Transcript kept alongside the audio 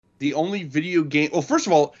the only video game... Well, first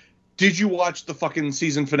of all, did you watch the fucking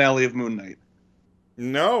season finale of Moon Knight?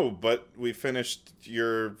 No, but we finished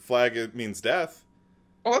Your Flag It Means Death.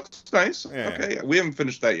 Oh, that's nice. Yeah. Okay, we haven't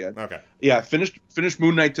finished that yet. Okay. Yeah, finished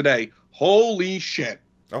Moon Knight today. Holy shit.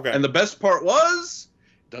 Okay. And the best part was,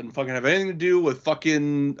 it doesn't fucking have anything to do with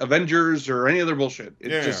fucking Avengers or any other bullshit.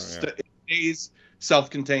 It it stays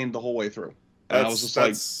self-contained the whole way through. And I was just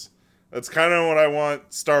like... That's kind of what I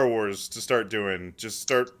want Star Wars to start doing. Just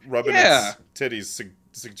start rubbing its titties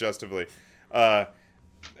suggestively. Yeah,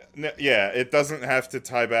 it doesn't have to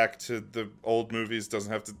tie back to the old movies,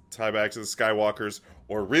 doesn't have to tie back to the Skywalkers,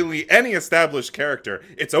 or really any established character.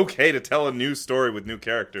 It's okay to tell a new story with new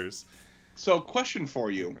characters. So, question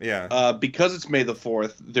for you. Yeah. Because it's May the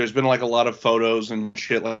 4th, there's been like a lot of photos and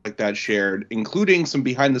shit like that shared, including some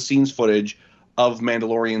behind-the-scenes footage of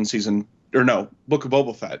Mandalorian Book of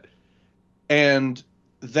Boba Fett. And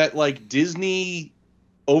that, like, Disney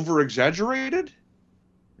over-exaggerated?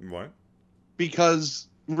 What? Because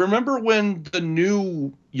remember when the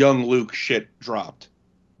new young Luke shit dropped?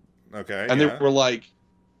 Okay. And they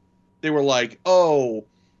were like, oh,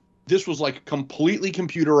 this was like completely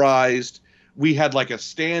computerized. We had like a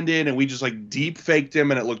stand-in and we just like deep faked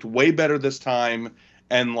him and it looked way better this time.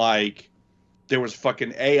 And like there was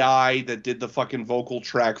fucking AI that did the fucking vocal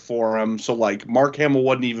track for him. So like Mark Hamill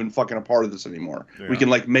wasn't even fucking a part of this anymore. Yeah. We can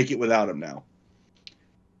like make it without him now.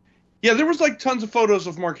 Yeah, there was like tons of photos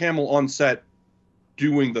of Mark Hamill on set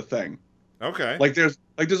doing the thing. Okay. Like there's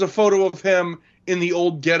a photo of him in the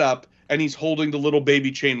old getup and he's holding the little baby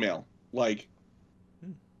chainmail. Like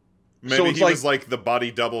maybe so he was like the body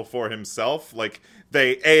double for himself. Like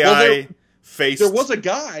they AI faced. There was a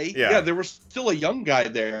guy. Yeah, there was still a young guy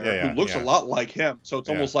there who looks a lot like him. So it's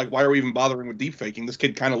almost like, why are we even bothering with deep faking? This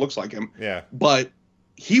kid kind of looks like him. Yeah. But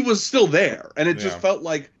he was still there, and it just felt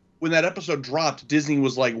like when that episode dropped, Disney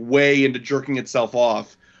was like way into jerking itself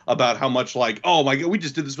off about how much like, oh my god, we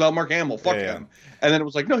just did this without Mark Hamill, fuck him. And then it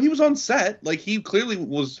was like, no, he was on set, like he clearly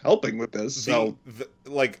was helping with this. So the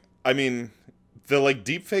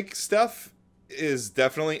deepfake stuff is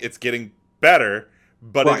definitely, it's getting better,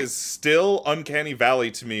 but it is still Uncanny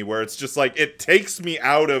Valley to me, where it's just like it takes me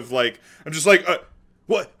out of like, I'm just like,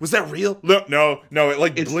 what was that real? No, it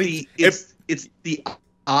like it's the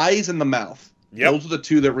eyes and the mouth. Yep. Those are the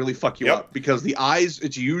two that really fuck you up, because the eyes,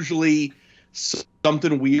 it's usually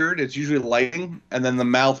something weird. It's usually lighting, and then the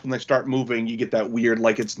mouth, when they start moving, you get that weird,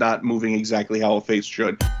 like it's not moving exactly how a face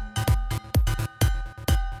should.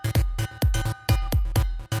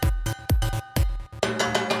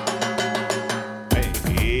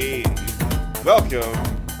 Hey, welcome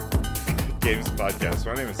to Games Podcast.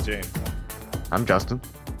 My name is James. I'm Justin.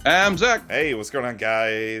 I'm Zach. Hey, what's going on,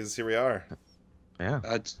 guys? Here we are. Yeah.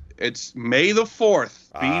 It's May the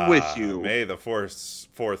 4th be with you. May the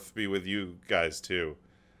 4th be with you guys, too.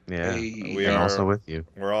 Yeah, we are also with you.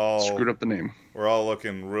 We're all... Screwed up the name. We're all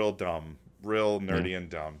looking real dumb. Real nerdy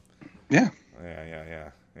and dumb. Yeah.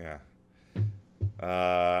 Yeah.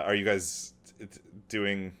 Are you guys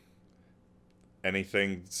doing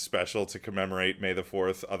anything special to commemorate May the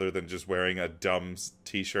 4th other than just wearing a dumb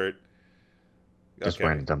t-shirt? Just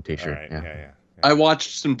wearing a dumb t-shirt, right. Yeah. I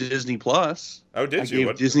watched some Disney Plus. Oh, did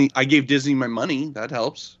you? I gave Disney my money. That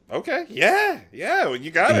helps. Okay. Yeah. Well, you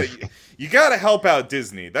gotta help out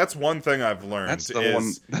Disney. That's one thing I've learned. That's the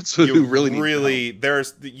one. That's who really.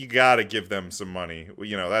 You gotta give them some money.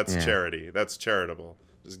 You know, that's charity. That's charitable.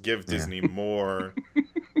 Just give Disney more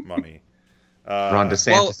money. Ron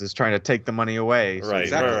DeSantis is trying to take the money away. Right.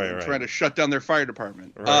 Trying to shut down their fire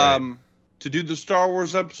department. Right. To do the Star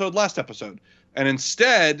Wars last episode, and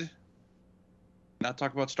instead, not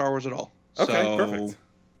talk about Star Wars at all. Okay, perfect.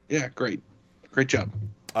 Yeah, great job.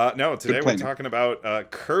 No, today we're talking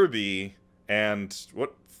about Kirby and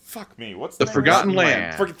what? Fuck me. What's the Forgotten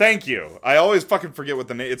Land? Thank you. I always fucking forget what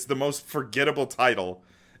the name. It's the most forgettable title.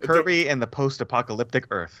 Kirby and the Post-Apocalyptic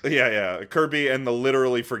Earth. Yeah. Kirby and the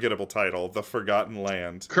literally forgettable title, The Forgotten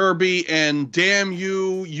Land. Kirby and damn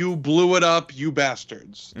you, you blew it up, you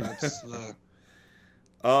bastards. That's the.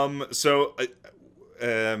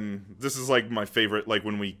 This is like my favorite, like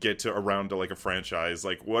when we get around to like a franchise,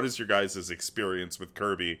 like what is your guys' experience with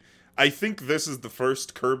Kirby? I think this is the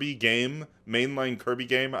first Kirby game, mainline Kirby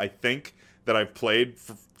game, I think, that I've played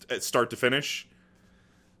from start to finish.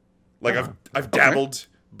 Like I've dabbled,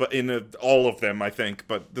 but in all of them, I think,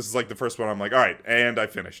 but this is like the first one I'm like, all right, and I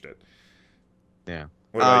finished it. Yeah.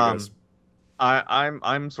 What about you guys?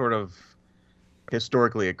 I'm sort of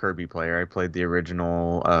historically a Kirby player. I played the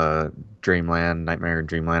original Dreamland, Nightmare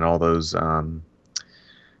Dreamland, all those, all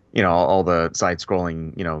the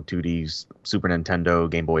side-scrolling, 2D Super Nintendo,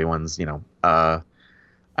 Game Boy ones,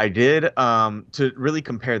 I did. To really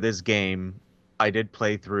compare this game, I did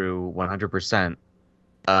play through 100%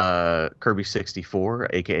 Kirby 64,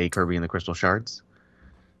 aka Kirby and the Crystal Shards.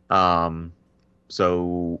 Um,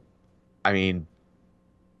 so I mean,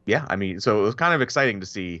 yeah, I mean, so it was kind of exciting to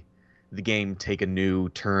see the game take a new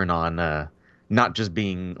turn on not just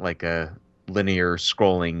being like a linear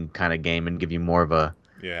scrolling kind of game and give you more of a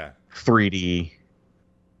Yeah. 3D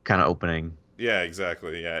kind of opening. Yeah,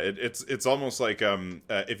 exactly. Yeah, it's almost like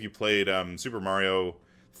if you played Super Mario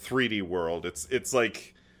 3D World, it's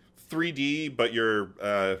like 3D, but you're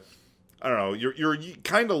I don't know, you're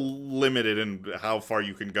kind of limited in how far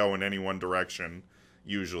you can go in any one direction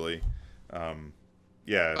usually.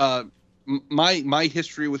 Yeah. My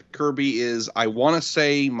history with Kirby is I want to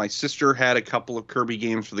say my sister had a couple of Kirby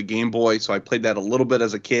games for the Game Boy, so I played that a little bit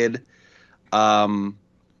as a kid. My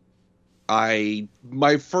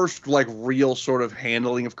first like real sort of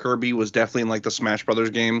handling of Kirby was definitely in like the Smash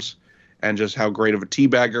Brothers games, and just how great of a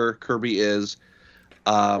teabagger Kirby is.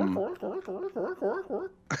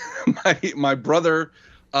 My brother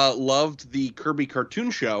loved the Kirby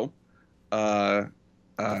cartoon show. What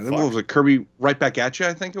was it? Kirby Right Back at You,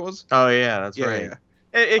 I think it was. Oh yeah, that's right. Yeah.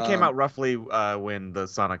 It came out roughly when the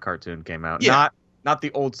Sonic cartoon came out. Yeah. Not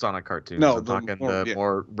the old Sonic cartoons. No, I'm talking the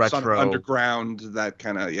more retro Sonic Underground, that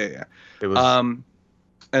kind of yeah. It was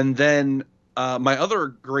And then my other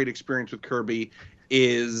great experience with Kirby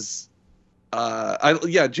is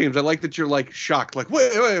James, I like that you're like shocked. Like,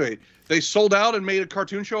 wait. They sold out and made a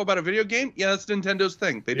cartoon show about a video game? Yeah, that's Nintendo's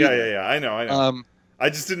thing. They do. Yeah. I know. I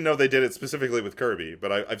just didn't know they did it specifically with Kirby,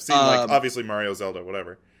 but I've seen like obviously Mario, Zelda,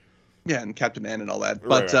 whatever. Yeah, and Captain N and all that.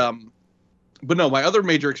 Right. But no, my other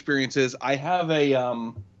major experience is I have like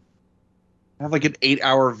an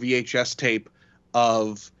 8-hour VHS tape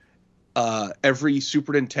of every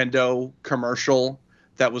Super Nintendo commercial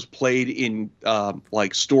that was played in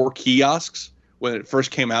like store kiosks when it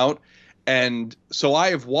first came out. And so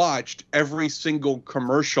I have watched every single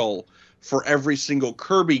commercial for every single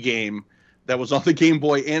Kirby game that was on the Game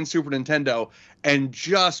Boy and Super Nintendo, and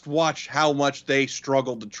just watched how much they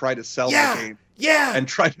struggled to try to sell the game. Yeah. And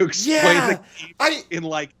try to explain the game in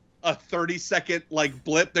like a 30-second like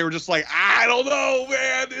blip. They were just like, I don't know,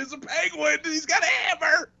 man. There's a penguin. He's got a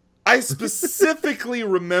hammer. I specifically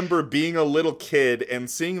remember being a little kid and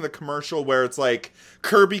seeing the commercial where it's like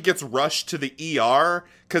Kirby gets rushed to the ER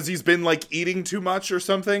because he's been like eating too much or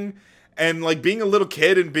something, and like being a little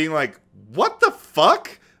kid and being like, what the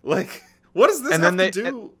fuck? Like, what does this have to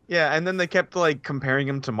do? And then they kept like comparing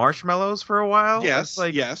him to marshmallows for a while. Yes,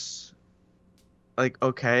 like, yes. Like,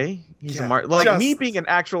 okay, he's Yeah, like me being an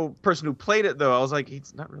actual person who played it though. I was like,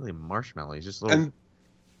 he's not really a marshmallow. He's just a little.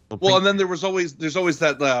 And then there's always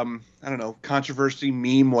that I don't know, controversy,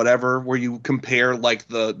 meme, whatever, where you compare like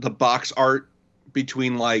the box art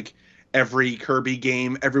between like every Kirby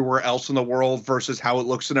game everywhere else in the world versus how it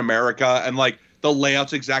looks in America, and like the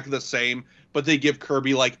layout's exactly the same, but they give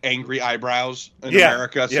Kirby like angry eyebrows in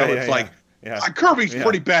America, so it's like Kirby's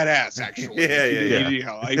pretty badass actually. You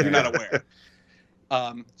know, if you're not aware.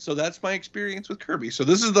 So that's my experience with Kirby. So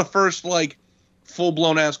this is the first like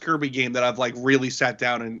full-blown ass Kirby game that I've like really sat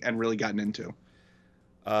down and really gotten into.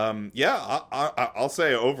 I'll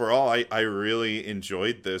say overall I really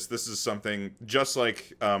enjoyed this. This is something just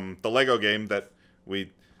like the Lego game that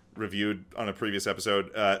we reviewed on a previous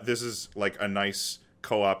episode. This is like a nice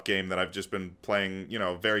co-op game that I've just been playing, you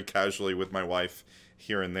know, very casually with my wife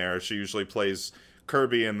here and there. She usually plays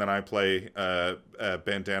Kirby and then I play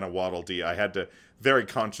Bandana Waddle Dee. I had to very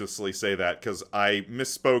consciously say that because I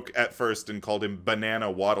misspoke at first and called him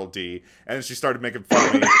Banana Waddle Dee, and she started making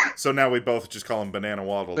fun of me. So now we both just call him Banana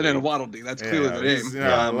Waddle Dee. Banana Waddle Dee. That's clearly the name.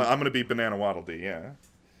 I'm going to be Banana Waddle Dee. Yeah.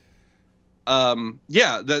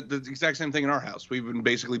 The exact same thing in our house. We've been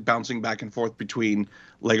basically bouncing back and forth between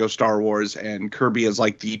Lego Star Wars and Kirby as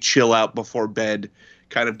like the chill out before bed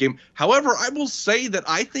kind of game. However, I will say that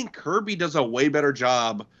I think Kirby does a way better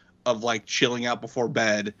job of like chilling out before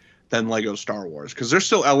bed than Lego Star Wars, because there's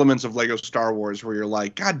still elements of Lego Star Wars where you're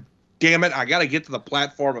like, God damn it, I gotta get to the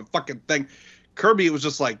platform and fucking thing. Kirby, it was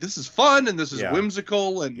just like, this is fun and this is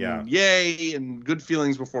whimsical and yay and good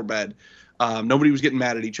feelings before bed. Nobody was getting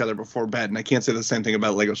mad at each other before bed, and I can't say the same thing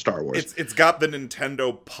about Lego Star Wars. It's got the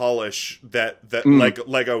Nintendo polish that like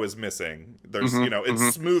Lego is missing. There's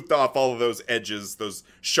it's smoothed off all of those edges, those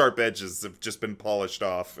sharp edges have just been polished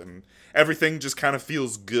off, and everything just kind of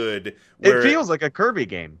feels good. It feels like a Kirby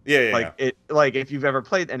game. It if you've ever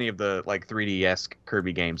played any of the like 3D-esque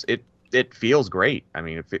Kirby games, it feels great. I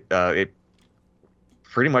mean, it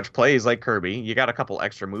pretty much plays like Kirby. You got a couple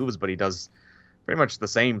extra moves, but he does pretty much the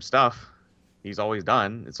same stuff he's always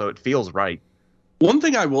done, so it feels right. One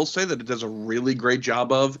thing I will say that it does a really great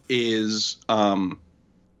job of is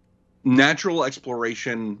natural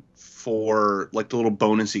exploration for like the little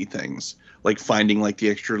bonusy things, like finding like the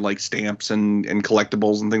extra like stamps and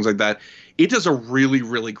collectibles and things like that. It does a really,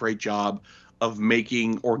 really great job of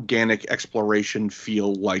making organic exploration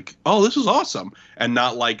feel like, oh, this is awesome, and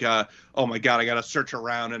not like, oh my god, I got to search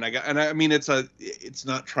around and I mean, it's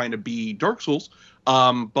not trying to be Dark Souls,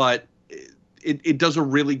 but it does a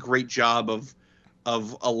really great job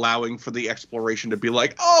of allowing for the exploration to be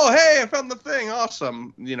like, oh, hey, I found the thing,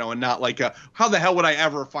 awesome, and not like, how the hell would I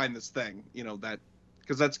ever find this thing, that,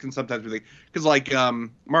 because that's can sometimes be because like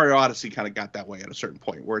Mario Odyssey kind of got that way at a certain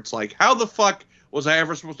point where it's like, how the fuck was I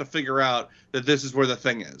ever supposed to figure out that this is where the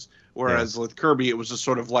thing is? Whereas with Kirby, it was just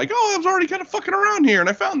sort of like, oh, I was already kind of fucking around here and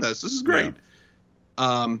I found this. This is great.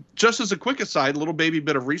 Yeah. Just as a quick aside, a little baby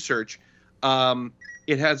bit of research.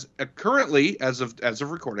 It has currently, as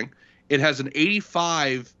of recording, it has an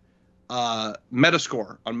 85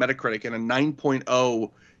 Metascore on Metacritic and a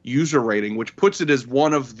 9.0 user rating, which puts it as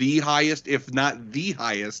one of the highest, if not the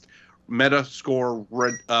highest, Metascore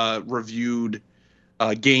reviewed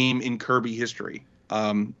game in Kirby history.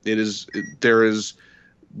 There is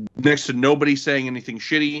next to nobody saying anything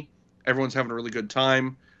shitty. Everyone's having a really good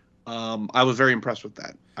time. I was very impressed with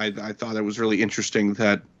that. I thought it was really interesting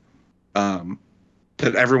that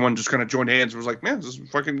that everyone just kind of joined hands and was like, man, this is a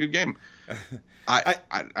fucking good game. I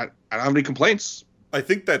don't have any complaints. I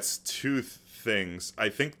think that's two things. I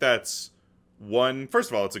think that's one, first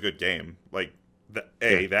of all, it's a good game. Like,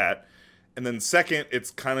 that. And then second, it's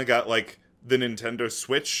kind of got, like, the Nintendo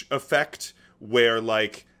Switch effect where,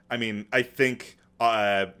 like, I mean, I think,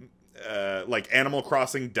 like, Animal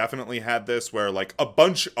Crossing definitely had this where, like, a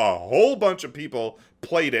whole bunch of people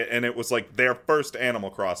played it and it was, like, their first Animal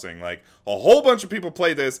Crossing. Like, a whole bunch of people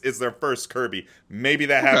played this, it's their first Kirby. Maybe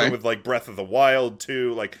that happened with, like, Breath of the Wild,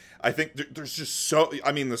 too. Like, I think there's just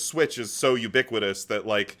the Switch is so ubiquitous that,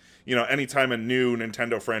 like, anytime a new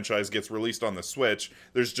Nintendo franchise gets released on the Switch,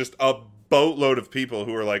 there's just a boatload of people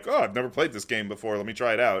who are like, oh, I've never played this game before, let me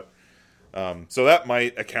try it out. So that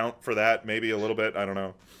might account for that, maybe a little bit, I don't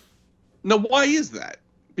know. No, why is that?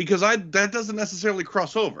 Because that doesn't necessarily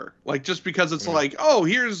cross over. Like, just because it's like, oh,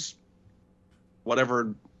 here's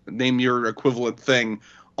whatever, name your equivalent thing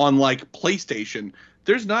on, like, PlayStation.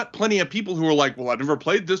 There's not plenty of people who are like, well, I've never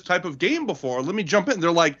played this type of game before. Let me jump in.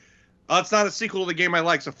 They're like, oh, it's not a sequel to the game I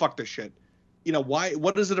like, so fuck this shit. Why?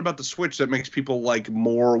 What is it about the Switch that makes people, like,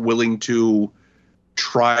 more willing to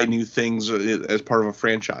try new things as part of a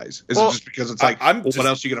franchise? Is it just because it's like, what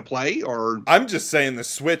else are you gonna play? Or I'm just saying the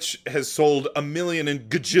Switch has sold 1 million and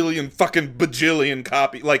gajillion fucking bajillion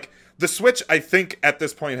copies. Like, the Switch, I think at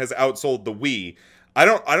this point has outsold the Wii. I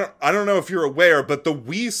don't know if you're aware, but the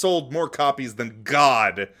Wii sold more copies than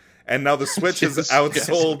God, and now the Switch has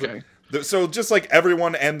outsold. Yes, okay. So just like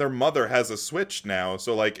everyone and their mother has a Switch now.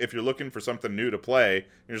 So like if you're looking for something new to play,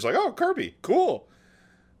 you're just like, oh, Kirby, cool.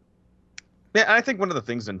 Yeah, I think one of the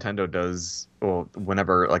things Nintendo does, well,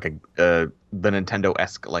 whenever like the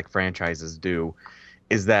Nintendo-esque like franchises do,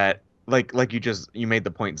 is that like you made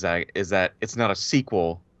the point, Zach, is that it's not a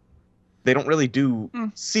sequel. They don't really do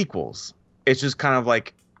sequels. It's just kind of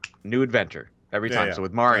like new adventure every time. Yeah. So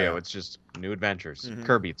with Mario, it's just new adventures. Mm-hmm.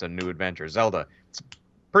 Kirby, it's a new adventure. Zelda, it's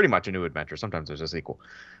pretty much a new adventure. Sometimes there's a sequel.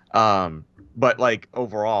 But like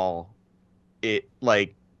overall, it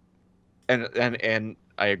like and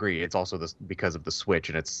I agree. It's also this because of the Switch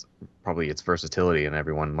and it's probably its versatility and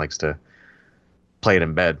everyone likes to play it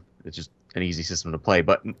in bed. It's just an easy system to play.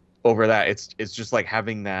 But over that, it's just like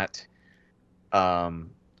having that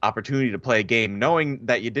opportunity to play a game, knowing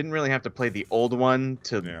that you didn't really have to play the old one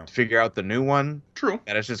to figure out the new one. True.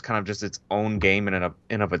 And it's just kind of just its own game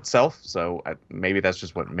in of itself. So maybe that's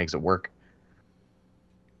just what makes it work.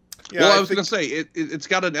 Yeah, well, I was going to say, it's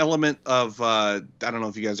got an element of, I don't know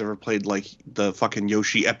if you guys ever played, like, the fucking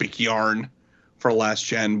Yoshi Epic Yarn for last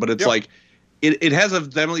gen, but it's like, it has a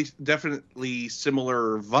definitely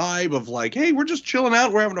similar vibe of, like, hey, we're just chilling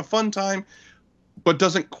out, we're having a fun time, but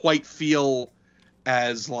doesn't quite feel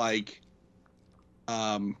as, like,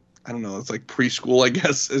 I don't know, it's like preschool, I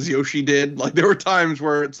guess, as Yoshi did. Like, there were times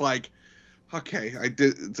where it's like, okay,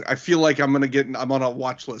 I feel like I'm on a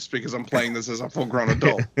watch list because I'm playing this as a full-grown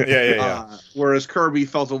adult. Yeah. Whereas Kirby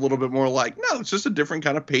felt a little bit more like, no, it's just a different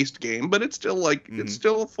kind of paced game, but it's still like it's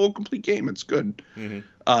still a full, complete game. It's good.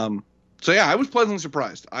 Mm-hmm. So yeah, I was pleasantly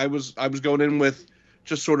surprised. I was going in with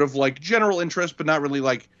just sort of like general interest, but not really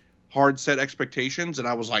like hard set expectations, and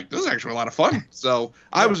I was like, this is actually a lot of fun. So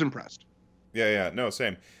I was impressed. Yeah. No,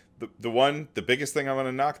 same. The biggest thing I'm going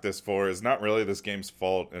to knock this for is not really this game's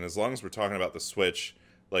fault, and as long as we're talking about the Switch,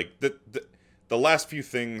 like the the last few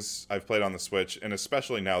things I've played on the Switch, and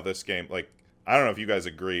especially now this game, like, I don't know if you guys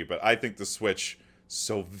agree, but I think the Switch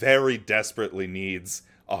so very desperately needs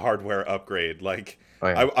a hardware upgrade. Like,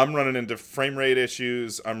 I'm running into frame rate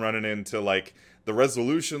issues. I'm running into, like, the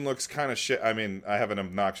resolution looks kind of shit. I mean, I have an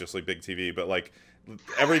obnoxiously big TV, but, like,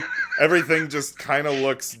 everything just kind of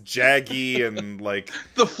looks jaggy and, like...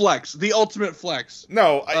 The ultimate flex.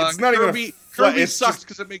 No, it's not Kirby, even Kirby sucks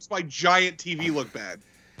because it makes my giant TV look bad.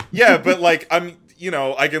 Yeah, but, like, I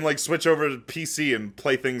can, like, switch over to PC and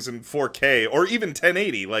play things in 4K or even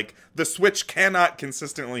 1080. Like, the Switch cannot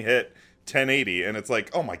consistently hit 1080, and it's like,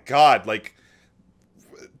 oh my god, like,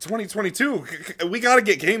 2022, we gotta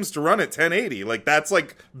get games to run at 1080. Like, that's,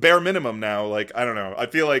 like, bare minimum now. Like, I don't know. I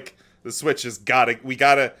feel like the Switch has we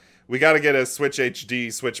gotta get a Switch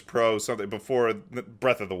HD, Switch Pro, something before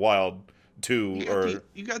Breath of the Wild 2,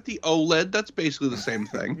 you got the OLED. That's basically the same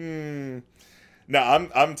thing. No,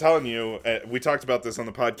 I'm telling you, we talked about this on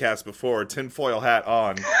the podcast before. Tinfoil hat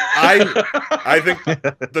on. I think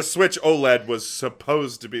the Switch OLED was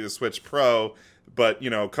supposed to be the Switch Pro, but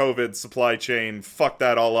COVID, supply chain, fucked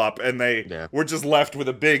that all up, and they were just left with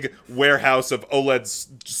a big warehouse of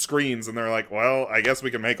OLED screens, and they're like, well, I guess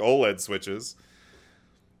we can make OLED Switches.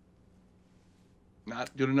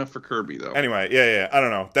 Not good enough for Kirby, though. Anyway, yeah, I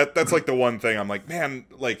don't know. That's like the one thing I'm like, man,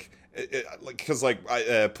 like. Because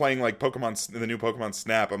playing like the new Pokemon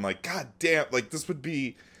Snap, I'm like, god damn, like this would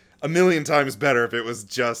be a million times better if it was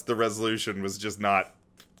just the resolution was just not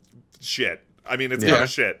shit. I mean, it's not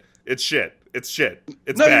shit. It's shit. It's shit.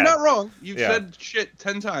 It's no, bad. You're not wrong. You've said shit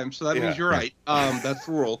 10 times, so that means you're right. That's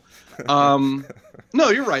the rule. No,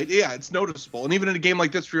 you're right. Yeah, it's noticeable, and even in a game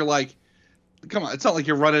like this, where you're like, come on, it's not like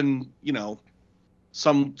you're running,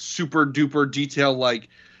 some super duper detail like.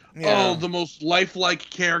 Oh, the most lifelike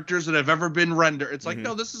characters that have ever been rendered. It's like,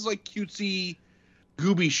 no, this is like cutesy,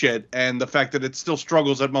 gooby shit. And the fact that it still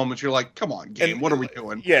struggles at moments, you're like, come on, game, what are we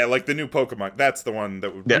doing? Yeah, like the new Pokemon, that's the one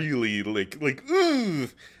that would really, like, ooh.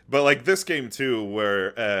 But, like, this game, too,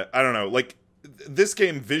 where, I don't know, like, this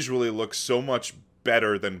game visually looks so much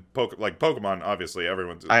better than Pokemon, obviously,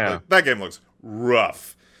 everyone's... Like, that game looks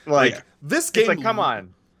rough. Like, this game... It's like, come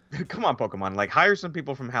on. Come on, Pokemon! Like, hire some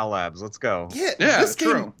people from HAL Labs. Let's go. Yeah,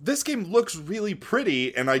 this game looks really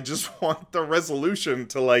pretty, and I just want the resolution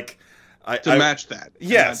to match that.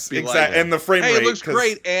 Yes, exactly. And the frame rate. It looks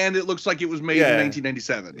great, and it looks like it was made in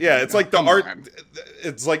 1997. Yeah, it's like the art.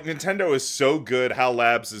 It's like Nintendo is so good. HAL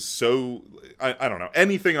Labs is so. I don't know,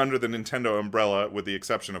 anything under the Nintendo umbrella, with the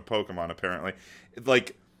exception of Pokemon, apparently.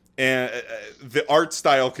 Like, and the art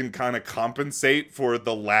style can kind of compensate for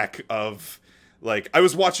the lack of. Like, I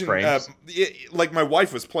was watching, like, my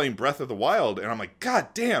wife was playing Breath of the Wild, and I'm like, god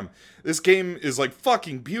damn, this game is, like,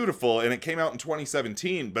 fucking beautiful, and it came out in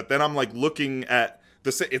 2017, but then I'm, like, looking at,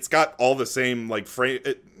 it's got all the same, like,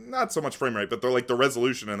 not so much frame rate, but they're, like, the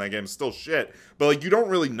resolution in that game is still shit, but, like, you don't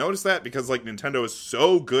really notice that, because, like, Nintendo is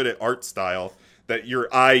so good at art style that your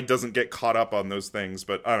eye doesn't get caught up on those things,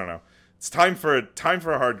 but I don't know. It's time for a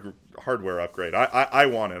hardware upgrade. I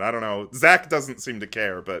want it. I don't know. Zach doesn't seem to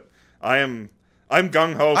care, but I'm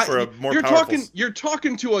gung-ho for a more powerful... You're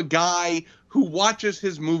talking to a guy who watches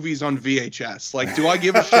his movies on VHS. Like, do I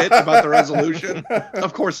give a shit about the resolution?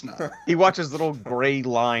 Of course not. He watches little gray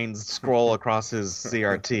lines scroll across his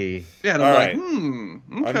CRT. Yeah, and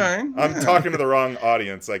I'm like, okay. I'm talking to the wrong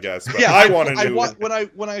audience, I guess. But yeah, I want to know...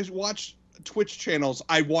 When I watch Twitch channels,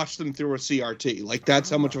 I watch them through a CRT. Like, that's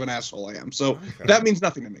how much of an asshole I am. So that means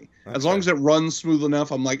nothing to me. Okay. As long as it runs smooth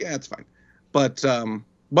enough, I'm like, it's fine.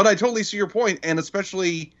 But I totally see your point, and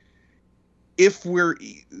especially if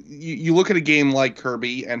you look at a game like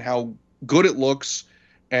Kirby and how good it looks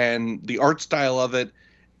and the art style of it,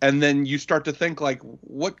 and then you start to think, like,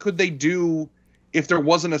 what could they do if there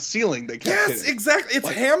wasn't a ceiling they kept hitting? Exactly. It's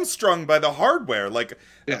hamstrung by the hardware. Like,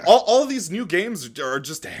 all of these new games are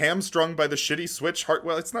just hamstrung by the shitty Switch hardware.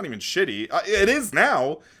 Well, it's not even shitty. It is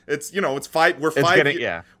now. It's, it's 5...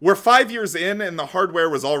 We're 5 years in, and the hardware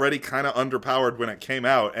was already kind of underpowered when it came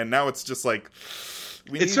out, and now it's just like...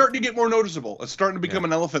 It's starting to get more noticeable. It's starting to become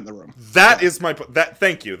an elephant in the room. That is my...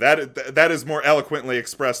 Thank you. That is more eloquently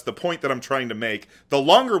expressed the point that I'm trying to make. The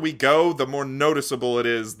longer we go, the more noticeable it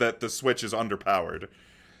is that the Switch is underpowered.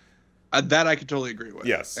 That I can totally agree with.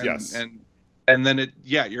 Yes. And then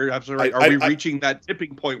you're absolutely right. Are we reaching that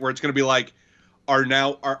tipping point where it's going to be like, are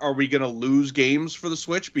we going to lose games for the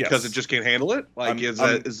Switch because it just can't handle it? Like,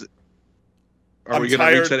 are we going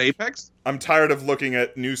to reach that apex? I'm tired of looking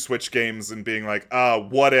at new Switch games and being like,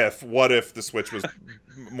 what if the Switch was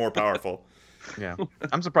more powerful? Yeah.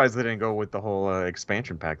 I'm surprised they didn't go with the whole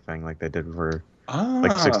expansion pack thing like they did for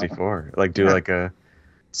like 64. Like do like a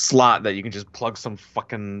slot that you can just plug some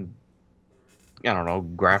fucking, I don't know,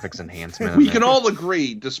 graphics enhancement. We can all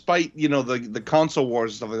agree, despite the console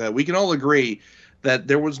wars and stuff like that, we can all agree that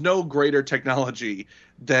there was no greater technology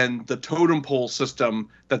than the totem pole system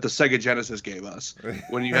that the Sega Genesis gave us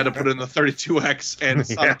when you had to put in the 32X and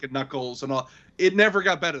Sonic and Knuckles and all. It never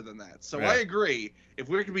got better than that. So I agree. If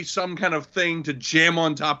there could be some kind of thing to jam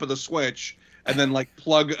on top of the Switch and then like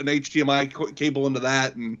plug an HDMI cable into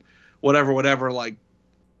that and whatever, like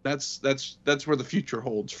that's where the future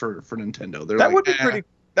holds for Nintendo.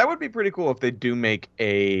 That would be pretty cool if they do make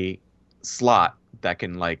a slot that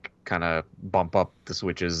can like kind of bump up the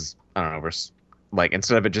Switch's, I don't know, like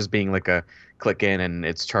instead of it just being like a click in and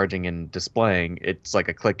it's charging and displaying, it's like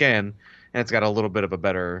a click in and it's got a little bit of a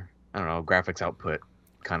better, I don't know, graphics output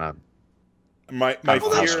kind of. My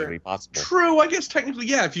fear. True, I guess technically,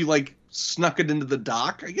 yeah. If you like snuck it into the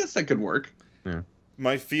dock, I guess that could work. Yeah.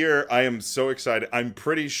 My fear, I am so excited. I'm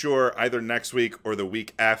pretty sure either next week or the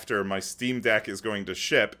week after my Steam Deck is going to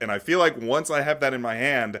ship. And I feel like once I have that in my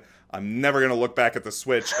hand, I'm never going to look back at the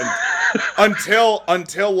Switch until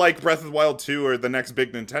like Breath of the Wild 2 or the next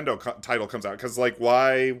big Nintendo title comes out. Because, like,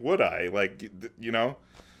 why would I? Like, you know?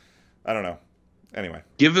 I don't know. Anyway.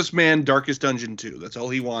 Give this man Darkest Dungeon 2. That's all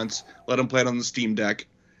he wants. Let him play it on the Steam Deck.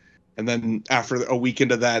 And then after a week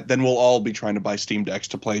into that, then we'll all be trying to buy Steam Decks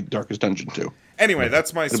to play Darkest Dungeon 2. Anyway,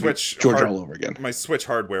 that's my Switch all over again. My Switch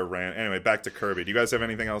hardware rant. Anyway, back to Kirby. Do you guys have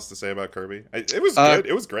anything else to say about Kirby? It was good.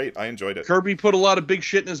 It was great. I enjoyed it. Kirby put a lot of big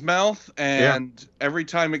shit in his mouth, and every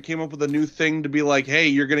time it came up with a new thing to be like, hey,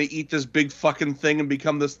 you're going to eat this big fucking thing and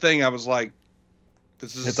become this thing, I was like,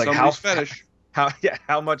 this is somebody's fetish.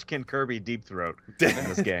 How much can Kirby deep throat in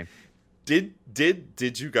this game? Did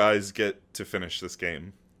you guys get to finish this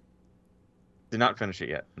game? Did not finish it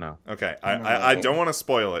yet. No. Okay. I don't want to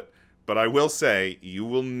spoil it, but I will say you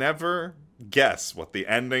will never guess what the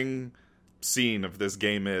ending scene of this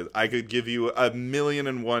game is. I could give you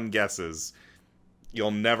 1,000,001 guesses.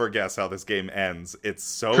 You'll never guess how this game ends. It's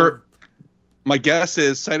so. My guess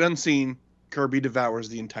is sight unseen. Kirby devours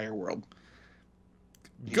the entire world.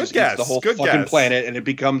 Good guess. The whole Good fucking guess. planet, and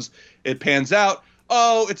it pans out.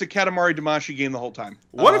 Oh, it's a Katamari Damacy game the whole time.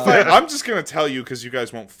 What if I'm just going to tell you because you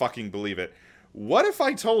guys won't fucking believe it. What if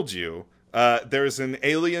I told you there's an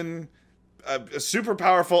alien, super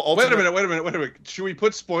powerful ultimate... Wait a minute. Should we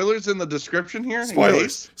put spoilers in the description here?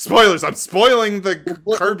 Spoilers. I'm spoiling the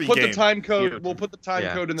Kirby game. We'll put the time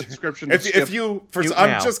code in the description.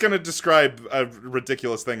 I'm just going to describe a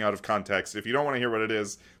ridiculous thing out of context. If you don't want to hear what it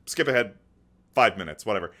is, skip ahead 5 minutes,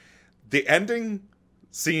 whatever. The ending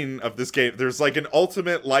scene of this game, there's like an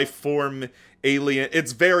ultimate life form alien.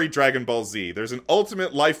 It's very Dragon Ball Z. There's an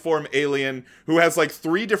ultimate life form alien who has like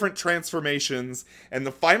 3 different transformations, and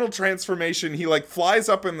the final transformation, he like flies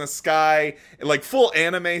up in the sky like full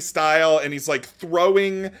anime style, and he's like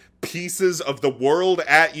throwing pieces of the world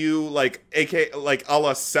at you, like a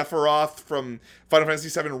la Sephiroth from Final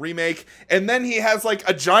Fantasy VII Remake, and then he has like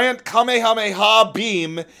a giant Kamehameha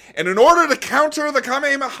beam, and in order to counter the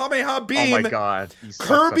Kamehameha beam, oh my god,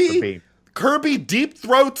 Kirby deep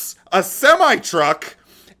throats a semi-truck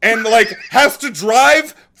and like has to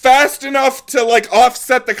drive fast enough to like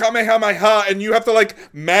offset the Kamehameha, and you have to like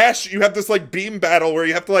mash. You have this like beam battle where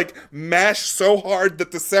you have to like mash so hard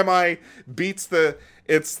that the semi beats the.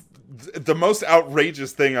 It's the most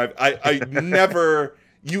outrageous thing I never.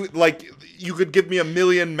 You could give me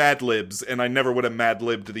 1,000,000 Mad Libs and I never would have Mad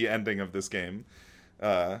Libbed the ending of this game.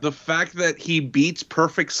 The fact that he beats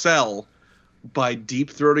Perfect Cell by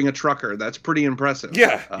deep throating a trucker, that's pretty impressive.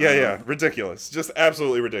 Yeah. Ridiculous. Just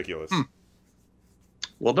absolutely ridiculous.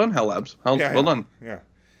 Well done, Hell Labs. Well done. Yeah.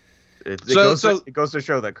 It goes to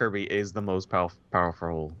show that Kirby is the most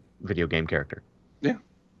powerful video game character. Yeah.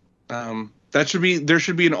 There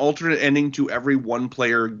should be an alternate ending to every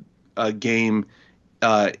one-player game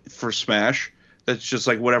for Smash. That's just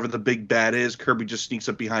like whatever the big bad is, Kirby just sneaks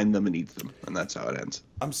up behind them and eats them, and that's how it ends.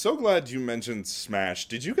 I'm so glad you mentioned Smash.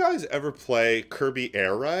 Did you guys ever play Kirby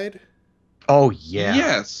Air Ride? Oh yeah.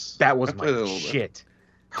 Yes. That was my shit.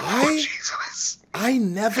 I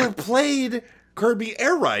never played Kirby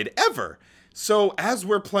Air Ride ever. So as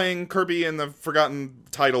we're playing Kirby in the forgotten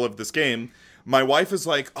title of this game, my wife is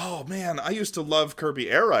like, oh man, I used to love Kirby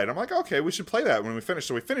Air Ride. I'm like, okay, we should play that when we finish.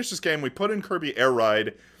 So we finished this game, we put in Kirby Air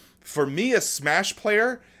Ride. For me, a Smash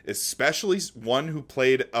player, especially one who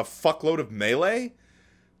played a fuckload of Melee,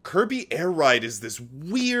 Kirby Air Ride is this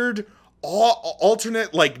weird,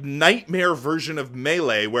 alternate, like, nightmare version of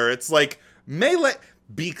Melee, where it's like, Melee,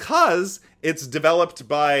 because it's developed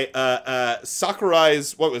by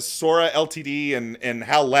Sakurai's, Sora Ltd. and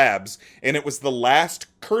HAL Labs, and it was the last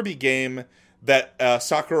Kirby game that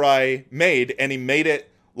Sakurai made, and he made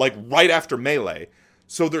it like right after Melee.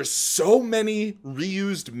 So there's so many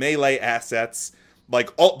reused Melee assets. Like,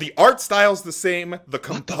 all the art style's the same, the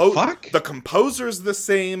composer's the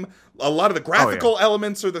same, a lot of the graphical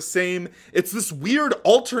elements are the same. It's this weird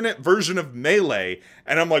alternate version of Melee,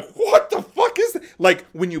 and I'm like, what the fuck is that? Like,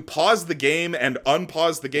 when you pause the game and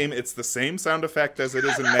unpause the game, it's the same sound effect as it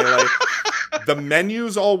is in Melee. The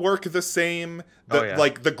menus all work the same.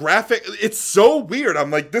 Like, the graphic, it's so weird.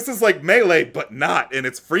 I'm like, this is like Melee, but not, and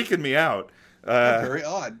it's freaking me out. Very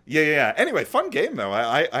odd. Yeah. Anyway, fun game though.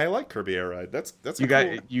 I like Kirby Air Ride. That's you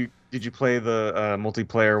cool. Did you play the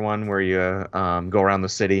multiplayer one where you go around the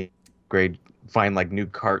city, find like new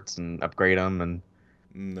carts and upgrade them and?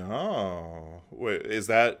 No. Wait, is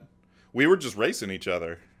that? We were just racing each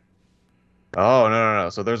other. Oh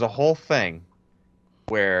no. So there's a whole thing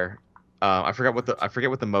where I forget what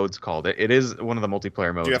the mode's called. It is one of the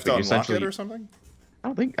multiplayer modes. Do you have to unlock it or something? I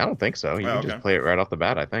don't think so. You can just play it right off the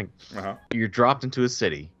bat, I think. Uh-huh. You're dropped into a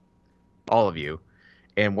city, all of you,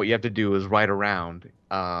 and what you have to do is ride around.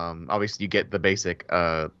 Obviously, you get the basic,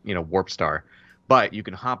 warp star, but you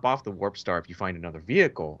can hop off the warp star if you find another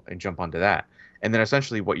vehicle and jump onto that. And then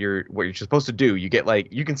essentially, what you're supposed to do, you get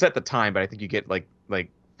you can set the time, but I think you get like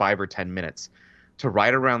 5 or 10 minutes to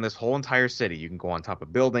ride around this whole entire city. You can go on top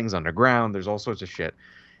of buildings, underground. There's all sorts of shit.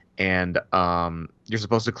 And you're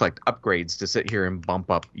supposed to collect upgrades to sit here and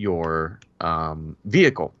bump up your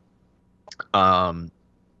vehicle. And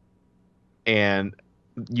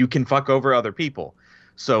you can fuck over other people.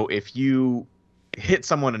 So if you hit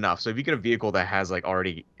someone enough, so if you get a vehicle that has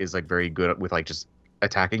already is very good with just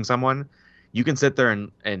attacking someone, you can sit there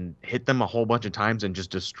and hit them a whole bunch of times and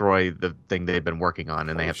just destroy the thing they've been working on,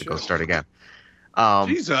 and they have to go start again.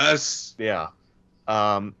 Jesus. Yeah.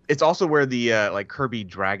 It's also where the Kirby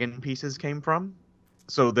Dragon pieces came from.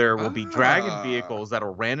 So there will be dragon vehicles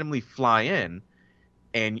that'll randomly fly in,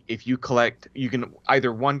 and if you collect, you can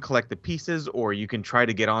either collect the pieces, or you can try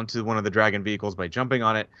to get onto one of the dragon vehicles by jumping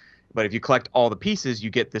on it. But if you collect all the pieces, you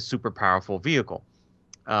get this super powerful vehicle.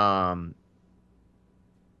 And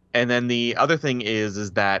then the other thing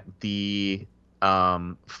is that the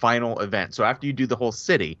final event. So after you do the whole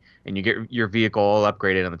city and you get your vehicle all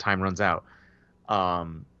upgraded and the time runs out,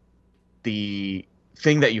 the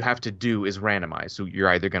thing that you have to do is randomized. So you're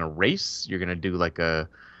either going to race, you're going to do like a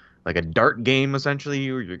dart game essentially,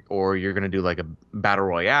 or you're going to do like a battle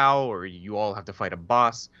royale, or you all have to fight a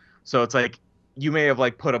boss. So it's you may have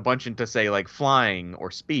put a bunch into say flying or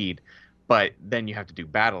speed, but then you have to do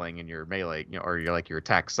battling in your melee, or your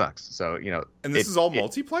attack sucks. So And this is all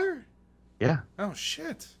multiplayer? Yeah. Oh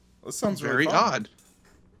shit. This sounds very really fun. odd.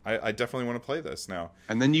 I definitely want to play this now.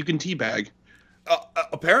 And then you can teabag.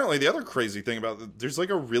 Apparently, the other crazy thing about there's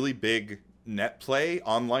a really big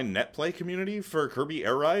online net play community for Kirby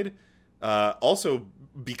Air Ride. Also,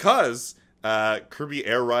 because Kirby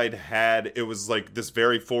Air Ride it was this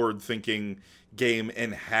very forward-thinking game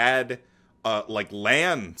and had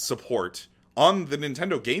LAN support on the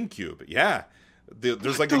Nintendo GameCube. Yeah,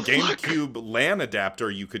 there's a GameCube LAN adapter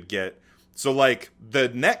you could get. So the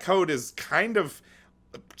netcode is kind of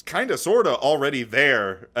sort of already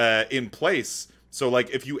there in place. So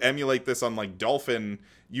if you emulate this on Dolphin,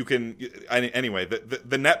 you can anyway.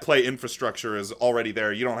 The net play infrastructure is already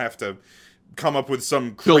there. You don't have to come up with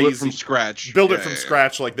some crazy build it from scratch.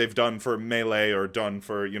 Scratch like they've done for Melee or done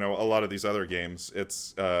for a lot of these other games.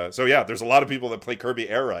 It's so yeah. There's a lot of people that play Kirby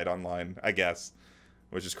Air Ride online, I guess,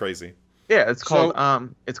 which is crazy. Yeah, it's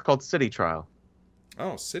called City Trial.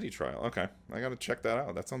 Oh, City Trial. Okay, I gotta check that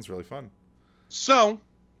out. That sounds really fun. So,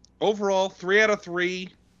 overall, 3 out of 3,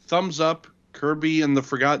 thumbs up. Kirby and the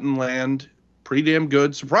Forgotten Land, pretty damn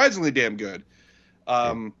good, surprisingly damn good,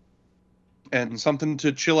 and something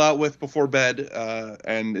to chill out with before bed.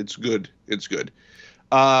 And it's good. It's good.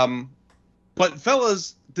 But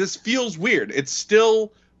fellas, this feels weird. It's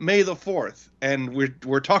still May the 4th, and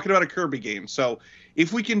we're talking about a Kirby game. So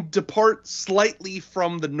if we can depart slightly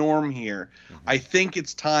from the norm here, I think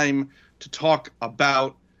it's time to talk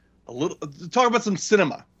about some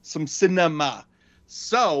cinema.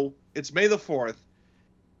 So it's May the 4th.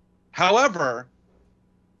 However,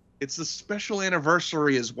 it's a special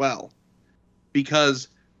anniversary as well, because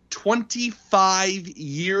 25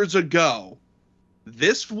 years ago,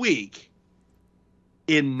 this week,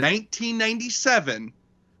 in 1997,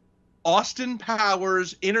 Austin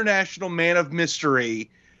Powers International Man of Mystery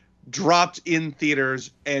dropped in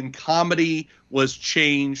theaters, and comedy was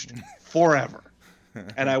changed forever.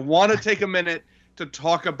 And I want to take a minute to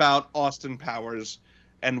talk about Austin Powers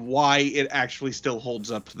and why it actually still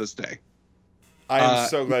holds up to this day. I am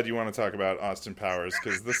so glad you want to talk about Austin Powers,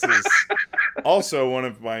 because this is Also, one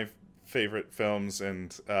of my favorite films,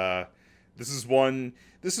 and this is one.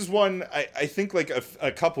 I think like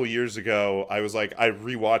a couple years ago, I was like, I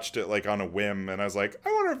rewatched it like on a whim, and I was like,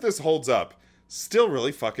 I wonder if this holds up. Still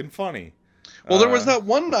really fucking funny. Well, there was that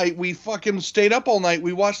one night we fucking stayed up all night.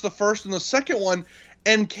 We watched the first and the second one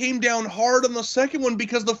and came down hard on the second one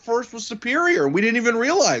because the first was superior. We didn't even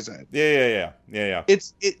realize it. Yeah.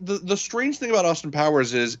 The strange thing about Austin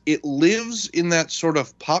Powers is it lives in that sort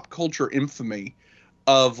of pop culture infamy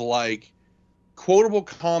of like quotable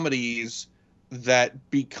comedies that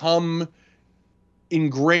become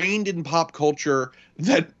ingrained in pop culture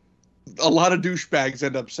that a lot of douchebags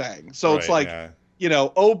end up saying. So it's like,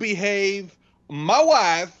 oh, behave, my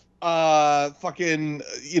wife, fucking,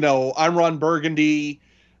 I'm Ron Burgundy,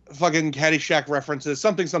 fucking Caddyshack references,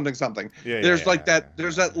 something. There's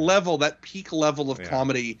that level, that peak level of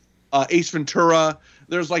comedy. Ace Ventura,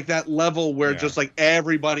 there's like that level where just like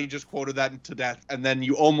everybody just quoted that to death, and then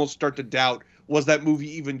you almost start to doubt, was that movie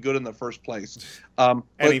even good in the first place?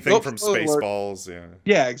 Anything from Spaceballs,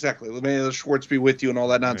 yeah, exactly. May the Schwartz be with you and all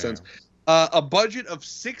that nonsense. A budget of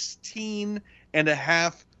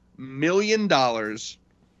 $16.5 million,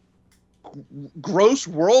 gross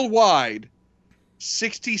worldwide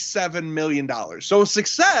 $67 million. So a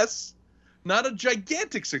success, not a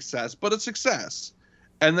gigantic success, but a success.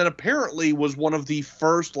 And then apparently was one of the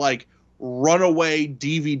first like runaway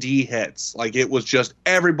DVD hits. Like it was just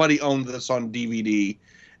everybody owned this on DVD,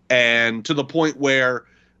 and to the point where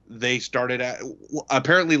they started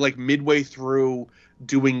apparently like midway through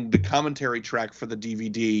doing the commentary track for the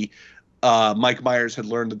DVD, Mike Myers had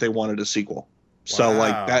learned that they wanted a sequel. So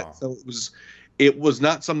like that, so it was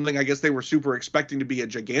not something I guess they were super expecting to be a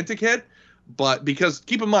gigantic hit, but because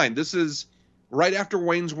keep in mind this is right after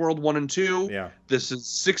Wayne's World 1 and 2. Yeah. This is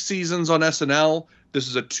 6 seasons on SNL. This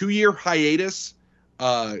is a 2-year hiatus.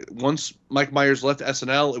 Once Mike Myers left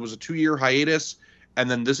SNL, it was a 2-year hiatus, and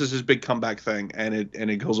then this is his big comeback thing, and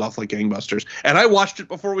it goes off like gangbusters. And I watched it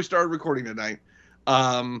before we started recording tonight,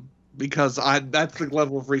 because that's the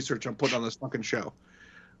level of research I'm putting on this fucking show.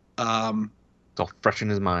 It's all fresh in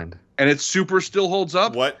his mind. And it super still holds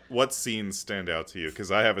up. What scenes stand out to you?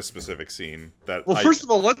 Because I have a specific scene that. Well, first of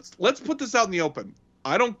all, let's put this out in the open.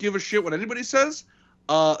 I don't give a shit what anybody says.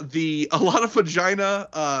 A lot of vagina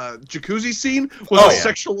jacuzzi scene was a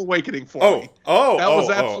sexual awakening for me. That was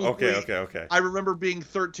absolutely. Okay. I remember being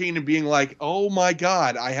 13 and being like, "Oh my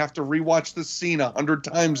god, I have to rewatch this scene 100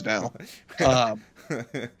 times now."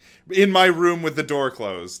 In my room with the door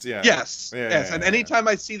closed. Yeah. Yes. And anytime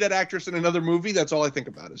I see that actress in another movie, that's all I think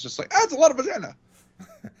about. It's just like, it's a lot of vagina.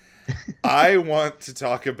 I want to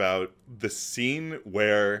talk about the scene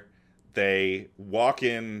where they walk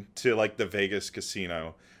into like the Vegas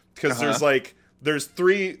casino, because there's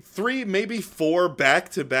three, maybe 4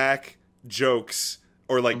 back-to-back jokes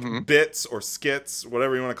or like bits or skits,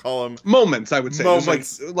 whatever you want to call them. Moments, I would say.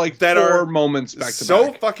 Moments like that 4 moments back to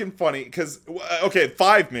so back. fucking funny, because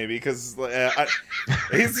 5 maybe, because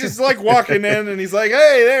he's just like walking in and he's like,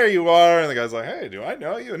 "Hey, there you are," and the guy's like, "Hey, do I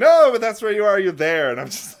know you?" "No, but that's where you are. You're there," and I'm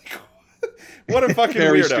just like, what a fucking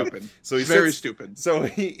very weirdo. Stupid. So he's very stupid. So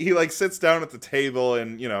he like sits down at the table,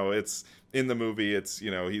 and it's in the movie. It's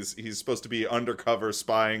he's supposed to be undercover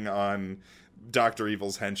spying on Dr.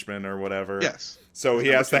 Evil's henchman or whatever. Yes. So he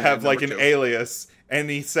has to have like an alias, and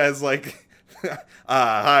he says like,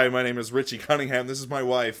 "Hi, my name is Richie Cunningham. This is my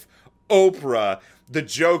wife, Oprah." The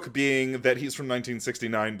joke being that he's from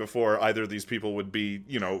 1969, before either of these people would be,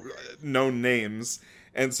 known names.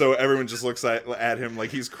 And so everyone just looks at him like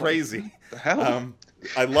he's crazy. The hell?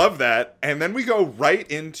 I love that. And then we go right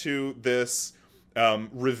into this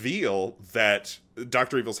reveal that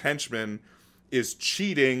Dr. Evil's henchman is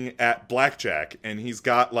cheating at blackjack, and he's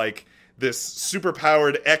got like this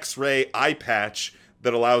super-powered X-ray eye patch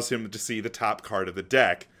that allows him to see the top card of the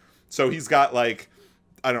deck. So he's got like,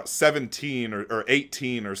 I don't know, 17 or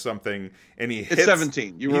 18 or something, and he hits... It's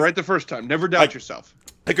 17. You were right the first time. Never doubt yourself.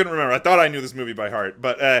 I couldn't remember. I thought I knew this movie by heart,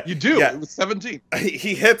 but... you do. Yeah. It was 17.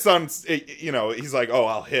 He hits on, he's like, "Oh,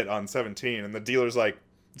 I'll hit on 17. And the dealer's like,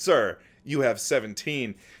 "Sir, you have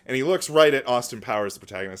 17. And he looks right at Austin Powers, the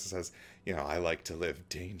protagonist, and says, "I like to live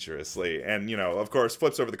dangerously." And, of course,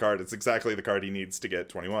 flips over the card. It's exactly the card he needs to get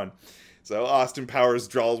 21. So Austin Powers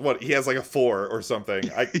draws, he has like a 4 or something.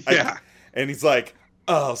 And he's like,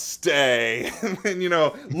 "I'll stay." And then,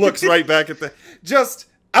 looks right back at just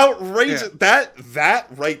outrageous. Yeah. That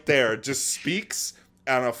right there just speaks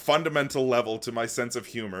on a fundamental level to my sense of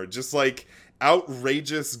humor. Just like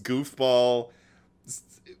outrageous goofball.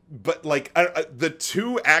 But like the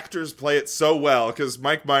two actors play it so well, because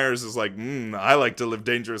Mike Myers is like, "I like to live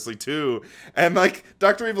dangerously too," and like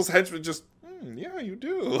Dr. Evil's henchman just Yeah, you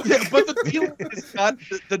do. Yeah, but the dealer is not.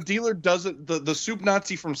 The dealer doesn't. The soup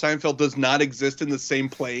Nazi from Seinfeld does not exist in the same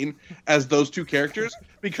plane as those two characters,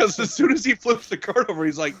 because as soon as he flips the card over,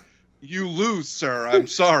 he's like, "You lose, sir. I'm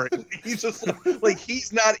sorry." He's just like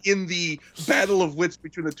he's not in the battle of wits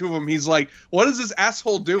between the two of them. He's like, "What is this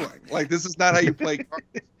asshole doing? Like, this is not how you play cards."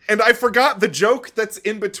 And I forgot the joke that's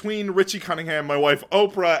in between Richie Cunningham, my wife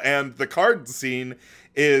Oprah, and the card scene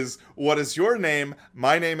is, "What is your name?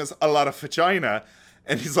 My name is a lot of vagina."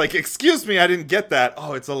 And he's like, "Excuse me, I didn't get that."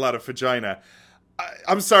 "Oh, it's a lot of vagina."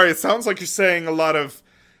 I'm sorry, it sounds like you're saying a lot of...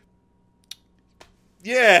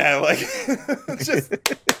 Yeah, like... just...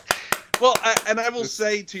 Well, I will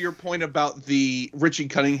say, to your point about the Richie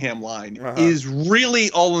Cunningham line, is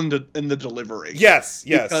really all in the delivery. Yes.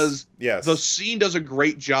 Because the scene does a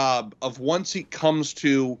great job of, once he comes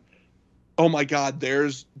to, oh my God,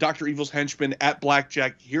 there's Dr. Evil's henchman at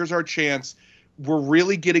Blackjack. Here's our chance. We're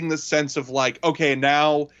really getting the sense of like, okay,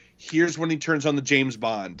 now here's when he turns on the James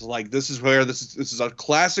Bond. Like, this is where this is a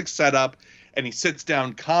classic setup, and he sits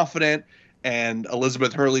down confident, and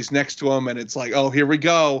Elizabeth Hurley's next to him, and it's like, oh, here we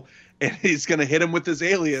go. And he's going to hit him with his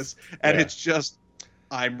alias. And it's just,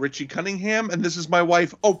 "I'm Richie Cunningham, and this is my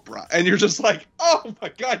wife, Oprah." And you're just like, oh my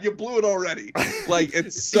God, you blew it already. Like,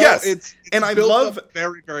 it's so, it's and I built love up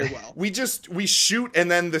very, very well. We shoot, and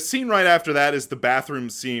then the scene right after that is the bathroom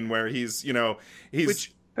scene where he's...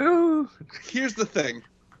 Which, here's the thing.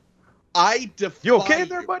 I defy You okay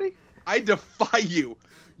there, buddy? I defy you.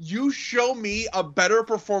 You show me a better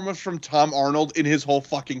performance from Tom Arnold in his whole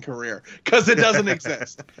fucking career, because it doesn't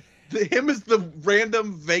exist. Him as the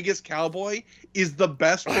random Vegas cowboy is the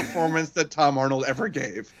best performance that Tom Arnold ever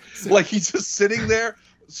gave. Like, he's just sitting there.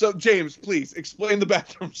 So, James, please explain the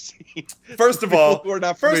bathroom scene. First of all, Austin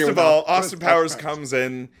Austin Powers comes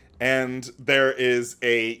in, and there is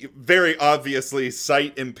a very obviously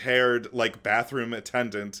sight-impaired, like, bathroom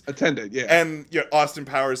attendant. Yeah. And Austin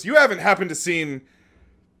Powers, "You haven't happened to seen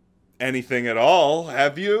anything at all,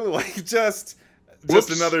 have you?" Like, just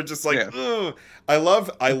another, just like, ugh. I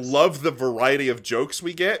love the variety of jokes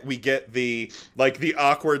we get. We get the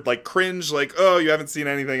awkward, like, cringe, like, "Oh, you haven't seen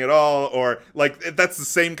anything at all," or like, that's the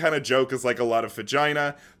same kind of joke as like a lot of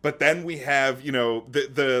vagina. But then we have,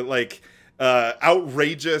 the like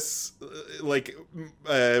outrageous, like,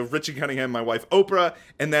 Richie Cunningham, my wife Oprah,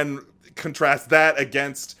 and then contrast that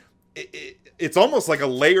against it's almost like a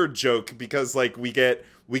layered joke, because like we get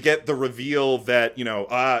the reveal that,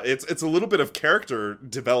 it's a little bit of character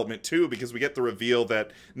development too, because we get the reveal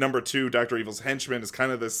that number 2, Dr. Evil's henchman, is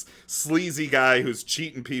kind of this sleazy guy who's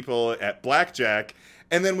cheating people at blackjack.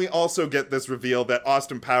 And then we also get this reveal that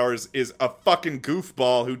Austin Powers is a fucking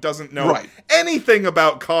goofball who doesn't know anything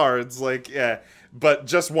about cards, like, but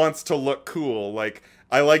just wants to look cool. Like,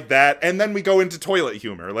 I like that. And then we go into toilet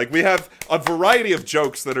humor. Like, we have a variety of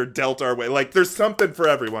jokes that are dealt our way. Like, there's something for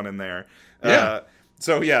everyone in there.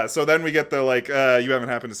 So then we get the, like, "You haven't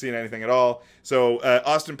happened to see anything at all." So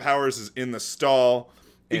Austin Powers is in the stall.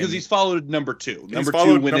 Because he's followed number 2. Number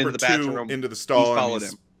 2 went into the bathroom. Into the stall. He's followed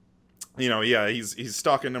him. He's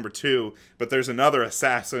stalking number 2, but there's another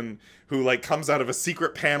assassin who, like, comes out of a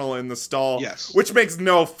secret panel in the stall. Yes. Which makes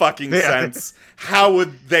no fucking sense. How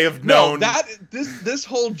would they have known? No, this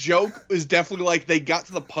whole joke is definitely like they got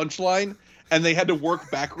to the punchline and they had to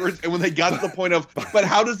work backwards. And when they got to the point of, but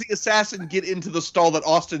how does the assassin get into the stall that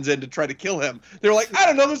Austin's in to try to kill him? They're like, I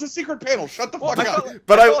don't know, there's a secret panel. Shut the fuck up.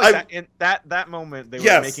 But in that moment, they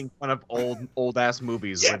were making fun of old ass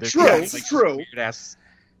movies. Yeah, where true. Weird ass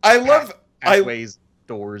I love pathways,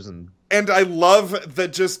 doors, and I love the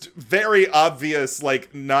just very obvious,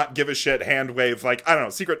 like, not give a shit hand wave, like, I don't know,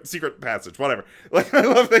 secret passage, whatever. Like, I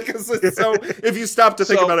love it because it's so, if you stop to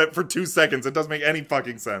think about it for 2 seconds, it doesn't make any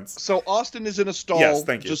fucking sense. So Austin is in a stall,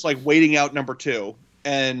 just like waiting out number 2,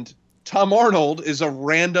 and Tom Arnold is a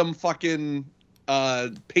random fucking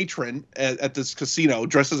patron at this casino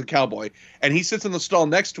dressed as a cowboy, and he sits in the stall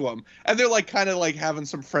next to him, and they're like kind of like having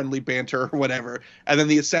some friendly banter or whatever, and then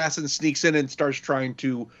the assassin sneaks in and starts trying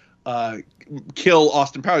to kill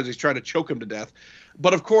Austin Powers. He's trying to choke him to death,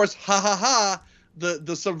 but of course,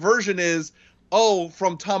 the subversion is,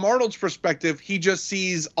 from Tom Arnold's perspective, he just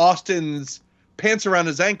sees Austin's pants around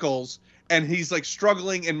his ankles and he's like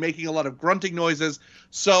struggling and making a lot of grunting noises.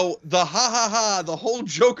 So the the whole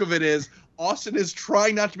joke of it is Austin is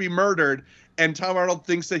trying not to be murdered, and Tom Arnold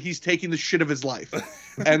thinks that he's taking the shit of his life.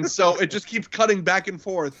 And so it just keeps cutting back and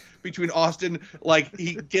forth between Austin, like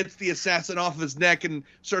he gets the assassin off of his neck and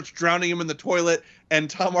starts drowning him in the toilet, and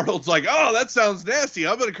Tom Arnold's like, "Oh, that sounds nasty.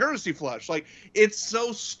 I'm gonna courtesy flush." Like, it's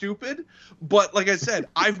so stupid. But like I said,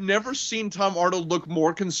 I've never seen Tom Arnold look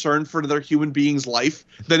more concerned for another human being's life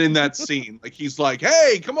than in that scene. Like, he's like,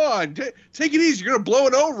 "Hey, come on, take it easy. You're gonna blow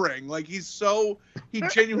an O-ring." Like, he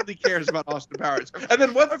genuinely cares about Austin Powers. And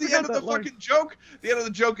then what's the end of the fucking joke? The end of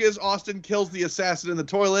the joke is Austin kills the assassin in the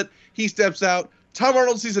toilet. He steps out. Tom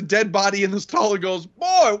Arnold sees a dead body in the stall and goes,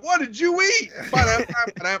 "Boy, what did you eat?"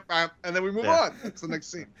 And then we move on. That's the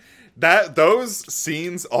next scene. Those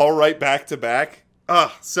scenes all right back to back.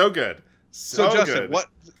 Oh, so good. So Justin, good.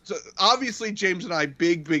 Obviously James and I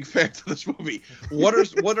big fans of this movie. What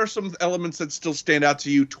are some elements that still stand out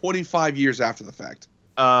to you 25 years after the fact?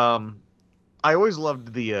 I always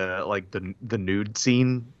loved the nude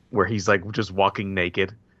scene where he's like just walking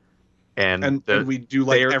naked. And we do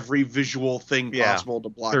like every visual thing possible to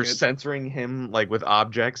block they're it. censoring him like with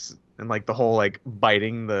objects and like the whole like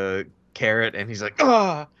biting the carrot, and he's like,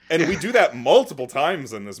 "Ah!" And we do that multiple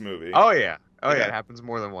times in this movie. Oh yeah, it happens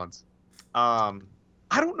more than once. I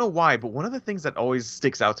don't know why, but one of the things that always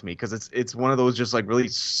sticks out to me, because it's one of those just like really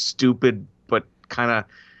stupid, but kind of,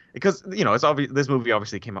 because it's obvious this movie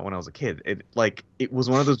obviously came out when I was a kid. It was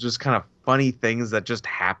one of those just kind of funny things that just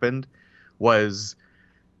happened. Was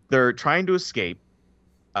they're trying to escape,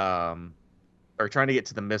 or trying to get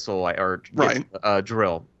to the missile or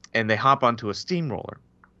drill, and they hop onto a steamroller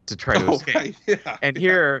to try to escape. Right. Yeah, and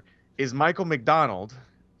here is Michael McDonald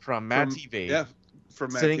from Mad TV,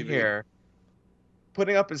 from Mad sitting TV. here,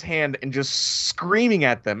 putting up his hand and just screaming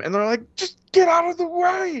at them, and they're like, "Just get out of the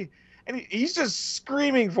way!" And he's just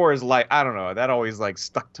screaming for his life. I don't know. That always like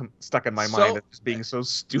stuck in my mind as just being so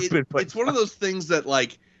stupid. But it's one of those things that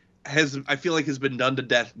like I feel like has been done to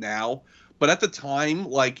death now, but at the time,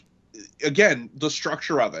 like, again, the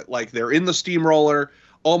structure of it, like they're in the steamroller.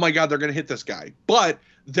 Oh my God, they're gonna hit this guy, but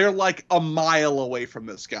they're like a mile away from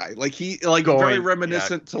this guy. Like very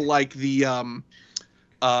reminiscent to like the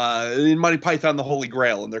in Monty Python, the Holy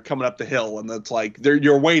Grail, and they're coming up the hill, and it's like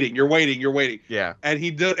you're waiting. Yeah. And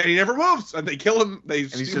he never moves, and they kill him. They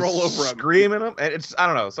steamroll over him, screaming him, and it's I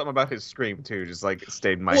don't know, something about his scream too, just like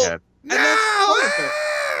stayed in my head.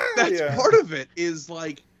 That's part of it is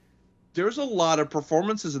like there's a lot of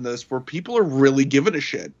performances in this where people are really giving a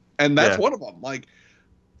shit, and that's one of them. Like,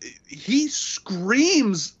 he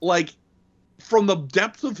screams like from the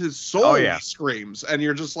depth of his soul. He screams, and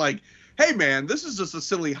you're just like, "Hey man, this is just a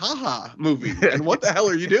silly haha movie, and what the hell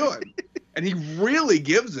are you doing?" And he really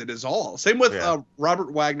gives it his all. Same with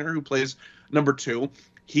Robert Wagner, who plays number 2.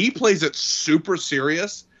 He plays it super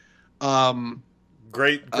serious.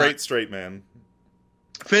 Great straight man.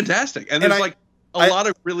 Fantastic. And there's a lot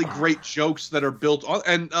of really great jokes that are built on.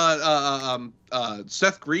 And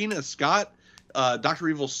Seth Green as Scott, Dr.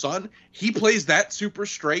 Evil's son, he plays that super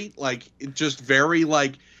straight, like just very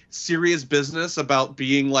like serious business about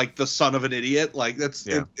being like the son of an idiot. Like it's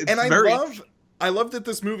and I love that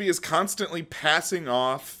this movie is constantly passing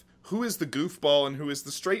off who is the goofball and who is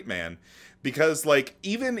the straight man. Because, like,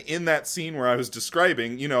 even in that scene where I was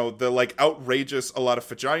describing, the, like, outrageous a lot of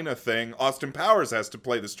vagina thing, Austin Powers has to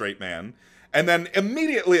play the straight man. And then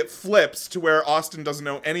immediately it flips to where Austin doesn't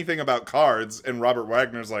know anything about cards, and Robert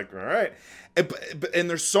Wagner's like, all right. And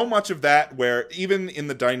there's so much of that where, even in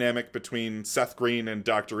the dynamic between Seth Green and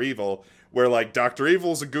Dr. Evil, where, like, Dr.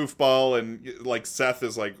 Evil's a goofball, and, like, Seth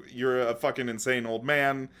is like, you're a fucking insane old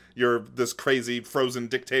man, you're this crazy frozen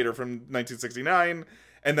dictator from 1969,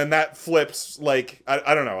 and then that flips, like,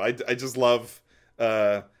 I don't know. I just love...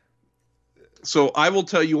 So I will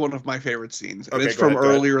tell you one of my favorite scenes, and it's from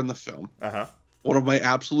earlier in the film. Uh-huh. One of my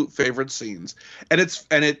absolute favorite scenes.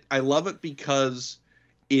 And I love it because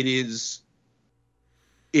it is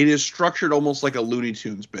structured almost like a Looney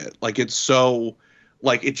Tunes bit. Like, it's so...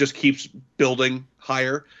 Like, it just keeps building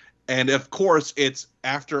higher. And, of course, it's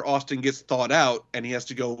after Austin gets thawed out and he has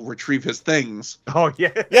to go retrieve his things. Oh,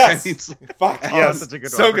 yeah. Yes. Fuck. Yes. Such a good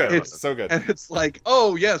so one. good. It's so good. And it's like,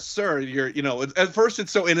 oh, yes, sir. You're, at first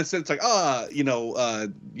it's so innocent. It's like,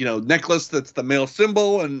 necklace that's the male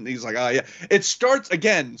symbol. And he's like, yeah. It starts,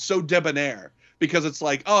 again, so debonair. Because it's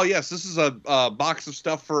like, oh, yes, this is a box of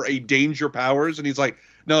stuff for a Danger Powers. And he's like,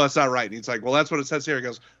 no, that's not right. And he's like, well, that's what it says here. He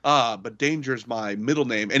goes, but Danger's my middle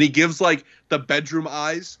name. And he gives, like, the bedroom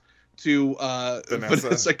eyes to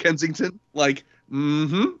Vanessa Kensington. Like,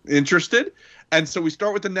 interested. And so we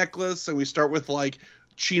start with the necklace, and we start with, like,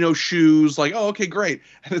 chino shoes. Like, oh, okay, great.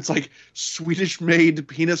 And it's, like, Swedish-made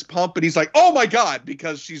penis pump. And he's like, oh, my God,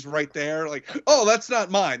 because she's right there. Like, oh, that's not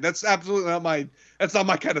mine. That's absolutely not my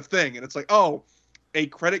kind of thing. And it's like, oh, a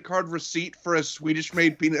credit card receipt for a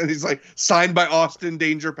Swedish-made penis. And he's like, signed by Austin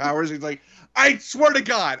Danger Powers. He's like, I swear to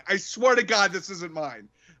God, this isn't mine.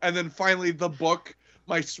 And then finally, the book,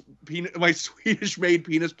 my Swedish-made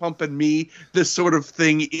penis pump and me, this sort of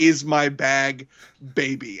thing is my bag,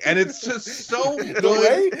 baby. And it's just so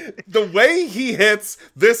good. The way he hits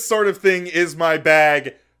this sort of thing is my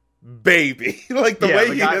bag, baby. Like the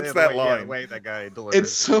way he hits that line. The way that guy delivers.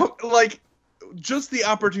 It's so like. Just the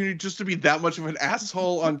opportunity just to be that much of an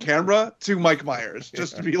asshole on camera to Mike Myers,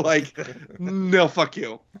 just to be like, no, fuck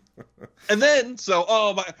you. And then, so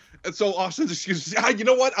Austin's excuse, you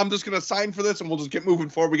know what? I'm just going to sign for this and we'll just get moving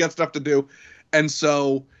forward. We got stuff to do. And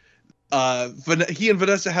so he and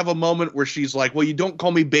Vanessa have a moment where she's like, well, you don't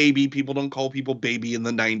call me baby. People don't call people baby in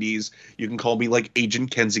the 90s. You can call me like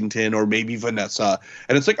Agent Kensington or maybe Vanessa.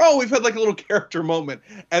 And it's like, oh, we've had like a little character moment.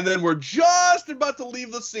 And then we're just about to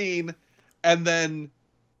leave the scene. And then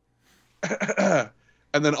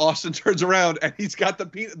Austin turns around and he's got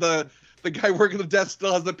the guy working the desk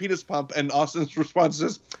still has the penis pump, and Austin's response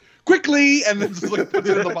is quickly, and then just like puts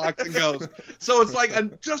it in the box and goes. So it's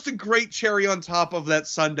like just a great cherry on top of that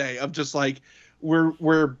Sunday of just like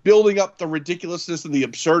we're building up the ridiculousness and the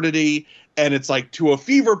absurdity, and it's like to a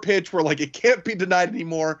fever pitch where like it can't be denied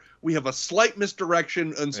anymore. We have a slight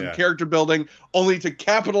misdirection and some character building, only to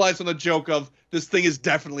capitalize on the joke of this thing is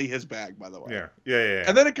definitely his bag, by the way. Yeah.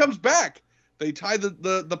 And then it comes back. They tie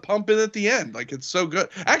the pump in at the end. Like, it's so good.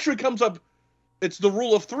 Actually, it comes up. It's the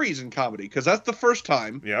rule of threes in comedy, because that's the first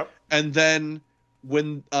time. Yep. And then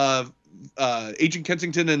when Agent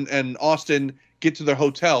Kensington and Austin get to their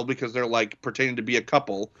hotel because they're like pretending to be a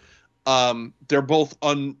couple, they're both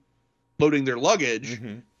unloading their luggage.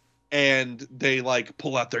 Mm-hmm. And they like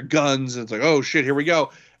pull out their guns, and it's like, oh shit, here we go.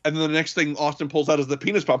 And then the next thing Austin pulls out is the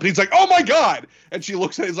penis pump. And he's like, oh my God. And she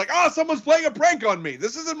looks at it, he's like, someone's playing a prank on me.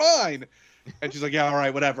 This isn't mine. And she's like, yeah, all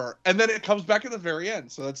right, whatever. And then it comes back at the very end.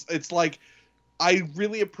 So it's like, I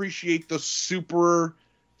really appreciate the super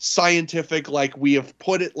scientific, like we have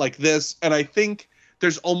put it like this. And I think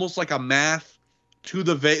there's almost like a math to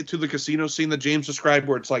the casino scene that James described,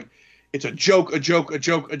 where it's like, it's a joke,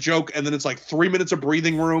 and then it's like 3 minutes of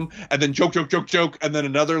breathing room, and then joke, and then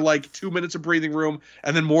another like 2 minutes of breathing room,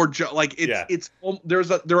 and then more like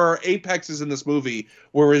there are apexes in this movie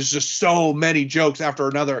where there's just so many jokes after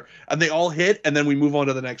another, and they all hit, and then we move on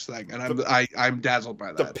to the next thing, and I'm dazzled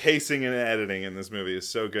by that. The pacing and editing in this movie is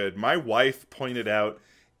so good. My wife pointed out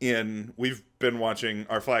we've been watching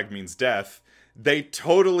Our Flag Means Death. They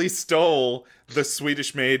totally stole the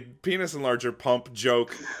Swedish-made penis enlarger pump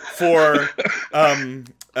joke for,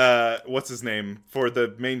 what's his name? For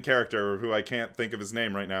the main character, who I can't think of his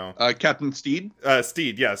name right now. Captain Steed?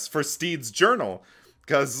 Steed, yes. For Steed's journal.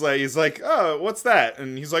 Because he's like, oh, what's that?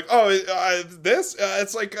 And he's like, oh, this?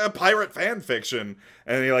 It's like a pirate fan fiction.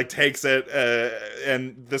 And he like takes it,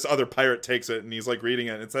 and this other pirate takes it, and he's like reading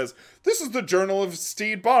it, and it says, this is the journal of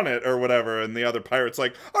Steed Bonnet, or whatever. And the other pirate's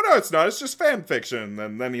like, oh no, it's not, it's just fan fiction.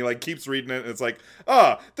 And then he like keeps reading it, and it's like,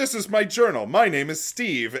 this is my journal. My name is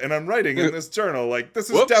Steve, and I'm writing in this journal. Like, this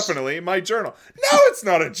is definitely my journal. No, it's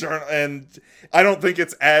not a journal. And I don't think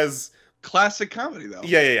it's as... classic comedy, though.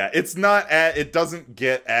 Yeah. It's not. It doesn't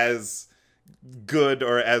get as good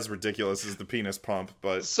or as ridiculous as the penis pump,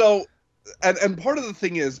 but so. And part of the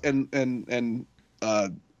thing is, and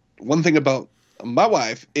one thing about my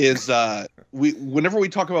wife is, whenever we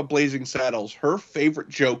talk about Blazing Saddles, her favorite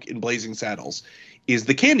joke in Blazing Saddles is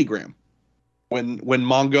the candygram. When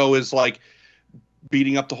Mongo is like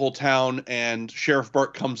beating up the whole town, and Sheriff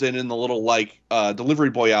Bart comes in the little like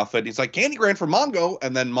delivery boy outfit, and he's like, candygram for Mongo,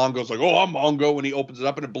 and then Mongo's like, oh, I'm Mongo, and he opens it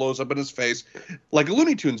up and it blows up in his face like a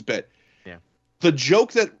Looney Tunes bit. Yeah. The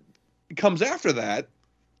joke that comes after that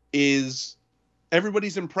is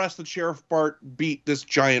everybody's impressed that Sheriff Bart beat this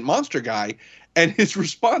giant monster guy, and his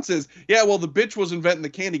response is, yeah, well, the bitch was inventing the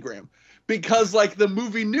candygram. Because, like, the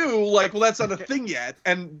movie knew, like, well, that's not a thing yet,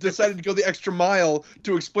 and decided to go the extra mile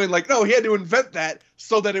to explain, like, no, he had to invent that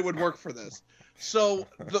so that it would work for this. So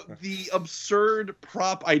the absurd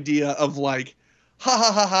prop idea of, like,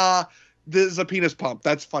 ha, this is a penis pump.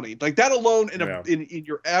 That's funny. Like, that alone in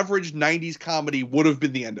your average 90s comedy would have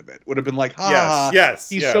been the end of it. Would have been like,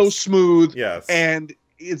 he's so smooth, and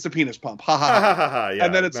it's a penis pump. Ha. Yeah,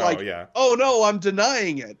 and then it's oh, no, I'm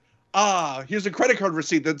denying it. Here's a credit card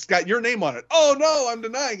receipt that's got your name on it. Oh, no, I'm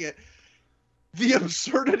denying it. The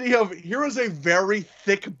absurdity of, here is a very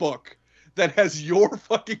thick book that has your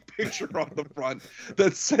fucking picture on the front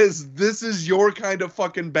that says, this is your kind of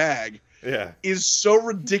fucking bag. Yeah. is so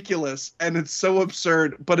ridiculous and it's so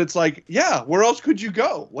absurd, but it's like, yeah, where else could you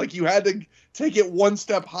go? Like, you had to take it one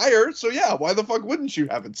step higher, so yeah, why the fuck wouldn't you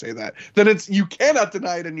have it say that? Then it's, you cannot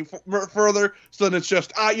deny it any further, so then it's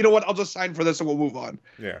just, you know what, I'll just sign for this and we'll move on.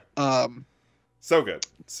 Yeah. So good.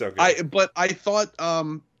 But I thought,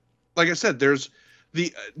 like I said, there's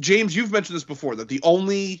the James, you've mentioned this before, that the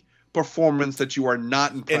only performance that you are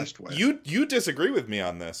not impressed with. You disagree with me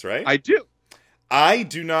on this, right? I do. I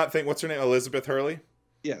do not think, what's her name, Elizabeth Hurley?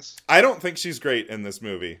 Yes. I don't think she's great in this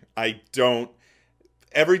movie. I don't.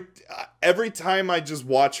 Every time I just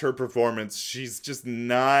watch her performance, she's just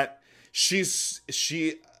not. She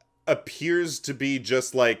appears to be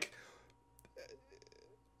just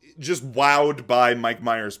wowed by Mike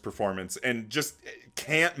Myers' performance and just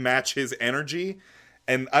can't match his energy.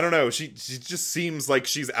 And I don't know, she just seems like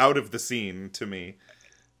she's out of the scene to me.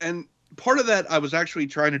 And part of that, I was actually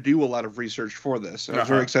trying to do a lot of research for this, and I was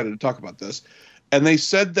very excited to talk about this. And they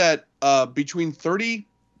said that between 30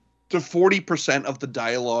 to 40% of the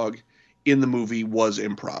dialogue in the movie was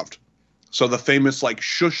improv. So the famous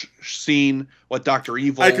shush scene with Dr.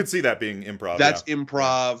 Evil, I could see that being improv. That's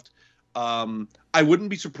improv. I wouldn't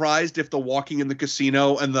be surprised if the walking in the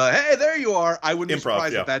casino and the hey, there you are. I wouldn't be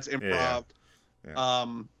surprised if that's improv. Yeah.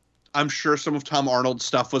 I'm sure some of Tom Arnold's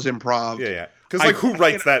stuff was improv. Yeah. Because who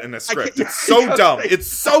writes that in a script? It's so dumb. It's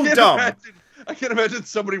so dumb. I can't imagine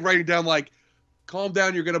somebody writing down calm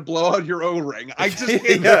down, you're gonna blow out your O-ring. I just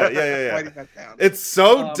can't writing that down. It's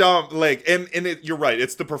so dumb. You're right.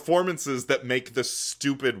 It's the performances that make the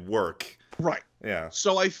stupid work. Right. Yeah.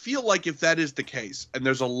 So I feel like if that is the case, and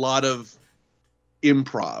there's a lot of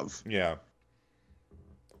improv, yeah,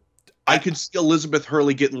 I could see Elizabeth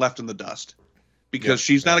Hurley getting left in the dust because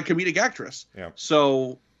she's not a comedic actress. Yeah.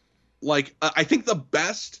 So, I think the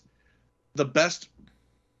best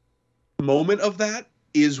moment of that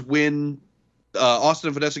is when Austin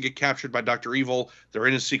and Vanessa get captured by Dr. Evil. They're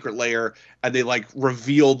in his secret lair, and they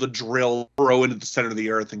reveal the drill, burrow into the center of the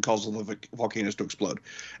earth, and cause the volcanoes to explode.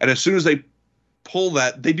 And as soon as they pull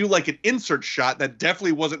that, they do an insert shot that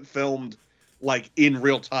definitely wasn't filmed in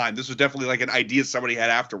real time. This was definitely an idea somebody had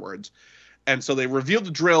afterwards. And so they reveal the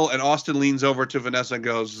drill, and Austin leans over to Vanessa and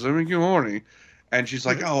goes, "Does that make you horny?" And she's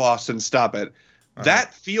like, "Oh, Austin, stop it." Uh-huh.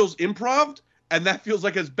 That feels improv, and that feels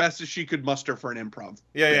as best as she could muster for an improv.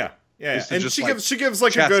 Yeah. And she gives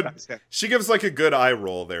a good eye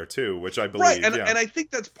roll there too, which I believe. Right, and I think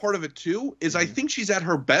that's part of it too. Is I think she's at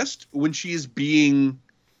her best when she is being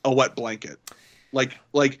a wet blanket. I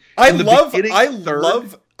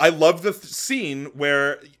love the scene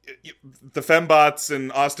where the fembots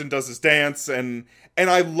and Austin does his dance, and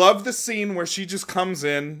I love the scene where she just comes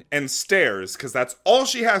in and stares, because that's all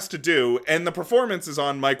she has to do, and the performance is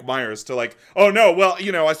on Mike Myers to oh no, well,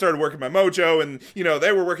 I started working my mojo, and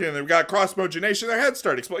they were working and they got cross mojonation, their heads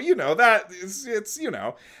started exploding, it's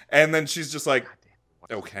and then she's just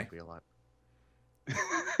okay.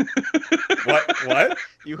 What?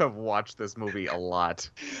 You have watched this movie a lot.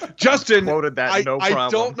 Justin, quoted that no problem. I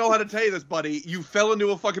don't know how to tell you this, buddy. You fell into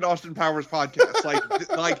a fucking Austin Powers podcast.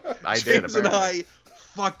 I James did, and I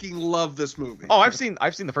fucking love this movie. Oh, I've seen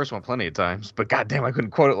the first one plenty of times, but goddamn, I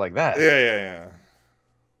couldn't quote it like that. Yeah.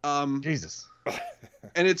 Jesus.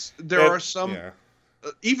 And there are some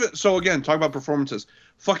even so. Again, talking about performances,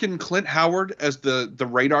 fucking Clint Howard as the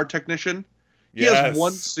radar technician. He has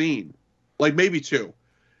one scene. Maybe two.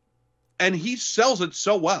 And he sells it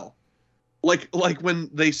so well. Like when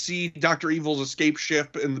they see Dr. Evil's escape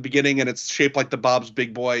ship in the beginning and it's shaped like the Bob's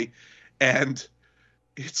Big Boy, and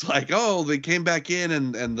it's oh, they came back in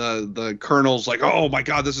and the colonel's oh my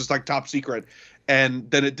god, this is top secret. And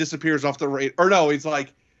then it disappears off the radar. Or no, he's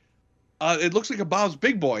it looks like a Bob's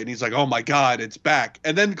Big Boy, and he's oh my god, it's back.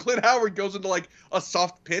 And then Clint Howard goes into a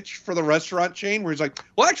soft pitch for the restaurant chain where he's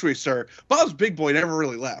well, actually, sir, Bob's Big Boy never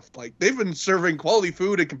really left. They've been serving quality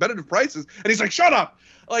food at competitive prices. And he's shut up.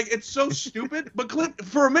 It's so stupid. But Clint,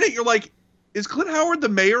 for a minute, you're is Clint Howard the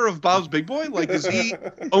mayor of Bob's Big Boy? Does he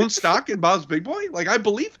own stock in Bob's Big Boy? I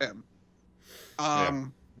believe him.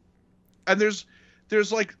 And there's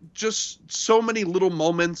just so many little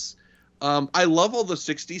moments. I love all the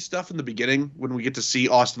 60s stuff in the beginning when we get to see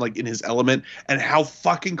Austin in his element and how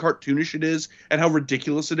fucking cartoonish it is and how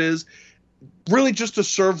ridiculous it is. Really just to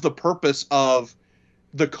serve the purpose of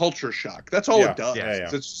the culture shock. That's all it does. Yeah.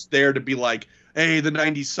 It's just there to be hey, the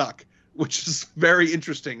 90s suck, which is very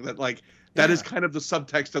interesting that that is kind of the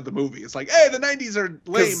subtext of the movie. It's hey, the 90s are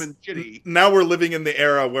lame and shitty. Now we're living in the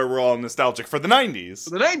era where we're all nostalgic for the 90s.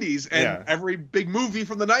 For the 90s. And every big movie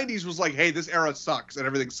from the 90s was hey, this era sucks and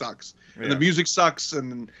everything sucks. And the music sucks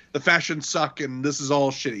and the fashion suck and this is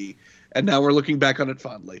all shitty. And now we're looking back on it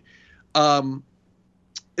fondly. Um,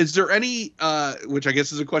 is there any, which I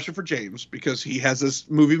guess is a question for James because he has this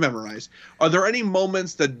movie memorized. Are there any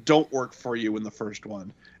moments that don't work for you in the first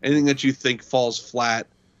one? Anything that you think falls flat?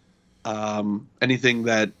 Anything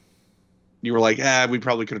that you were like, we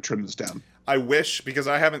probably could have trimmed this down? I wish, because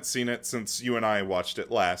I haven't seen it since you and I watched it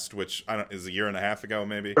last, which is a year and a half ago,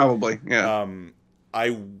 maybe. Probably, yeah.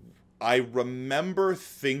 I remember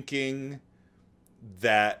thinking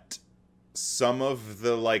that some of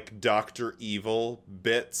the like Dr. Evil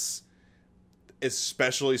bits,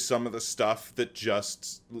 especially some of the stuff that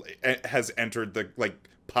just has entered the like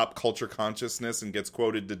pop culture consciousness and gets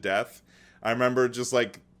quoted to death. I remember just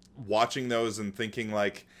like watching those and thinking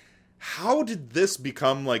like, how did this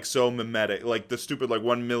become like so mimetic? Like the stupid like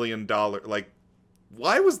 $1 million, like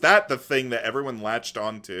why was that the thing that everyone latched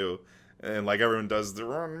onto? And like everyone does the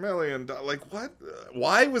 $1 million, like what?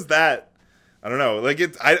 Why was that? I don't know. Like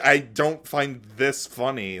I don't find this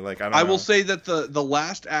funny. Like I will say that the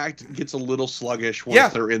last act gets a little sluggish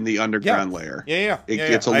once they're in the underground layer. It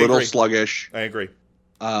gets a little sluggish. I agree.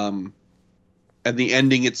 And the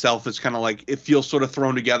ending itself is kind of like it feels sort of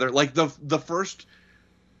thrown together. Like the first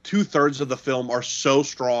 2/3 of the film are so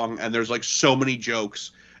strong, and there's like so many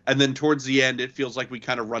jokes. And then towards the end, it feels like we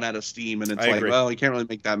kind of run out of steam, and it's well, we can't really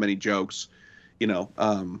make that many jokes, you know.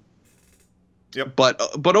 Yep.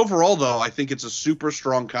 But overall, though, I think it's a super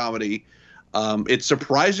strong comedy. It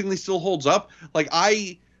surprisingly still holds up. Like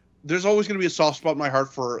there's always going to be a soft spot in my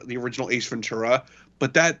heart for the original Ace Ventura,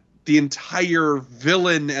 but the entire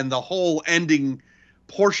villain and the whole ending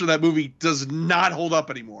portion of that movie does not hold up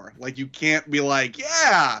anymore. Like you can't be like,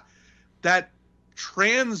 yeah, that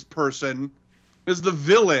trans person is the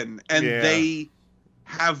villain, and they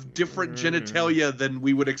have different genitalia than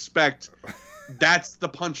we would expect. That's the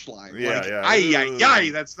punchline.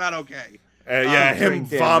 That's not okay. Him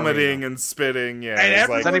vomiting and spitting. Yeah. And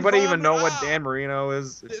does anybody even know what Dan Marino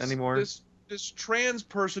is anymore? This trans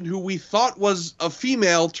person who we thought was a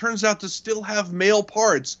female turns out to still have male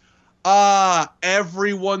parts.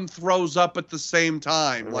 Everyone throws up at the same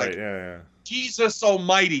time. Right, like, Jesus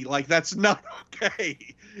almighty. Like, that's not okay.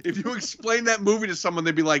 If you explain that movie to someone,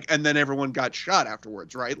 they'd be like, and then everyone got shot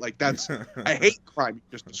afterwards, right? Like, that's, I hate crime you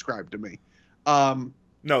just described to me.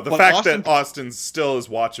 No, the fact that Austin still is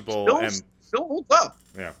watchable still holds up.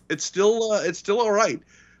 Yeah. It's still all right.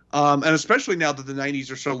 And especially now that the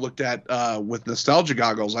 90s are so looked at with nostalgia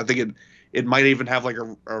goggles, I think it might even have like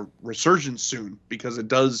a resurgence soon, because it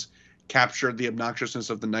does capture the obnoxiousness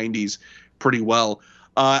of the 90s pretty well.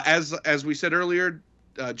 As we said earlier,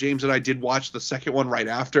 James and I did watch the second one right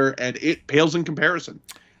after, and it pales in comparison.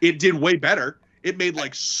 It did way better. It made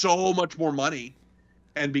like so much more money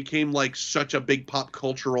and became like such a big pop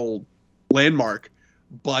cultural landmark.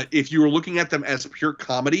 But if you were looking at them as pure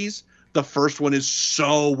comedies, the first one is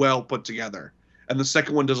so well put together, and the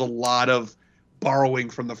second one does a lot of borrowing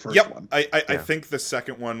from the first one. I think the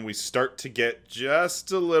second one we start to get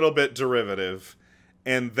just a little bit derivative,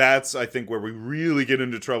 and that's I think where we really get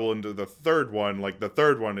into trouble into the third one. Like the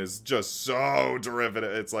third one is just so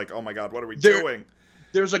derivative. It's like, oh my god, what are we doing?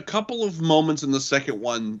 There's a couple of moments in the second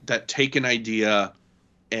one that take an idea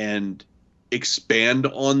and expand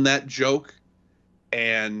on that joke,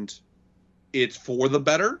 and it's for the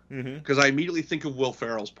better, because I immediately think of Will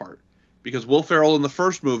Ferrell's part, because Will Ferrell in the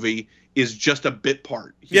first movie is just a bit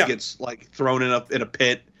part. He gets like thrown in a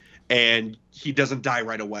pit, and he doesn't die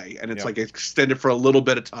right away, and it's like extended for a little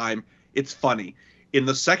bit of time. It's funny. In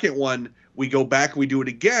the second one, we go back, we do it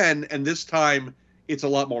again, and this time it's a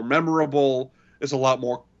lot more memorable. It's a lot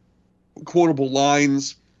more quotable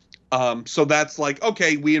lines. So that's like,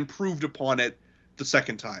 okay, we improved upon it the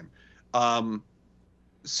second time.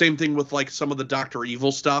 Same thing with like some of the Dr.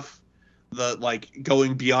 Evil stuff, the like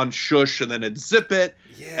going beyond shush and then it zip it.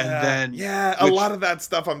 And then a lot of that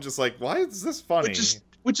stuff I'm just like, why is this funny?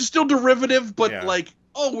 Which is still derivative, but like,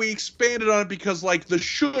 oh, we expanded on it because like the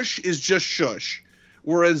shush is just shush.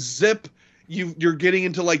 Whereas zip, you're getting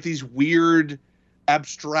into like these weird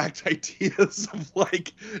abstract ideas of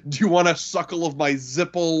like, do you want a suckle of my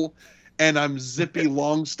zipple? And I'm zippy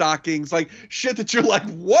long stockings, like shit that you're like,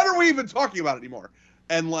 what are we even talking about anymore?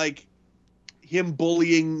 And like him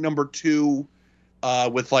bullying number 2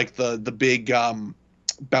 with like the big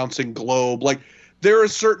bouncing globe. Like there are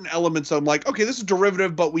certain elements I'm like, okay, this is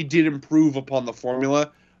derivative, but we did improve upon the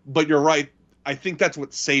formula. But you're right. I think that's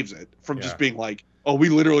what saves it from just being like, oh, we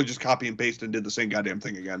literally just copy and pasted and did the same goddamn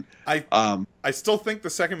thing again. I still think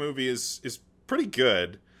the second movie is pretty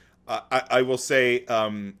good. I will say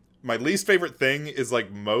my least favorite thing is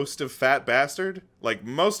like most of Fat Bastard. Like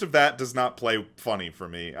most of that does not play funny for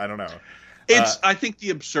me. I don't know. It's I think the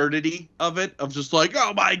absurdity of it, of just like,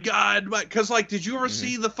 oh my god, because like, did you ever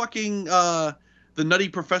see the fucking the Nutty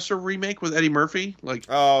Professor remake with Eddie Murphy? Like,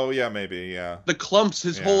 oh yeah, maybe, yeah. The Clumps,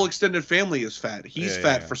 his whole extended family is fat. He's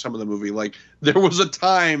fat for some of the movie. Like, there was a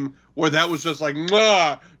time where that was just like,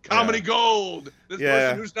 mwah, comedy gold. This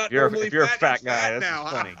person who's not normally if you're fat, a fat guy,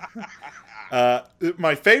 now. That's funny.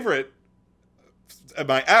 My favorite,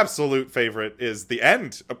 my absolute favorite, is the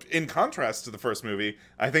end. In contrast to the first movie,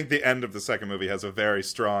 I think the end of the second movie has a very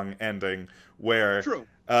strong ending where True.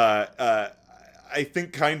 I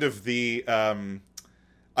think kind of the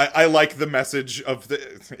I like the message of the,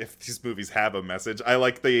 if these movies have a message, I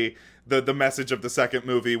like the message of the second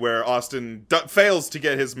movie where Austin fails to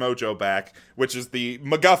get his mojo back, which is the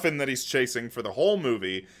MacGuffin that he's chasing for the whole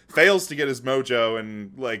movie, fails to get his mojo,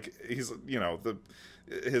 and like he's, you know,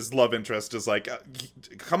 his love interest is like,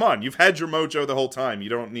 come on, you've had your mojo the whole time, you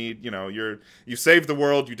don't need, you know, you saved the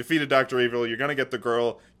world, you defeated Dr. Evil, you're gonna get the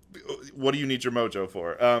girl, what do you need your mojo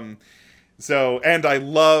for? So, and I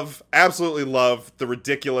absolutely love the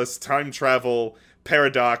ridiculous time travel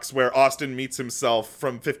paradox where Austin meets himself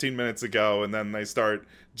from 15 minutes ago, and then they start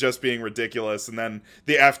just being ridiculous, and then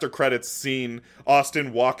the after credits scene,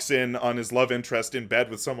 Austin walks in on his love interest in bed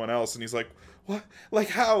with someone else, and he's like, what? Like,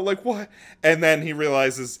 how? Like, what? And then he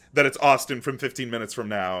realizes that it's Austin from 15 minutes from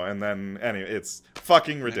now, and then, anyway, it's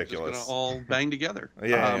fucking ridiculous. It's gonna all bang together.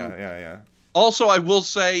 Yeah. Also, I will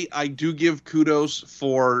say I do give kudos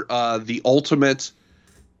for the ultimate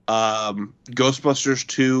Ghostbusters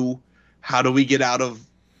 2. How do we get out of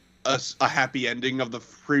a happy ending of the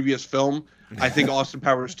previous film? I think Austin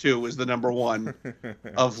Powers 2 is the number one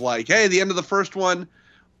of like, hey, the end of the first one,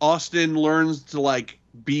 Austin learns to like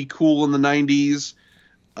be cool in the 90s.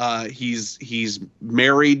 He's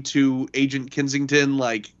married to Agent Kensington,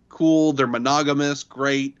 like cool. They're monogamous,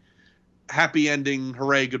 great, happy ending,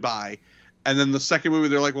 hooray, goodbye. And then the second movie,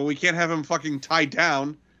 they're like, well, we can't have him fucking tied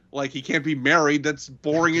down. Like, he can't be married. That's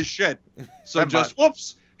boring as shit. So just,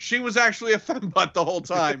 whoops, she was actually a fembot the whole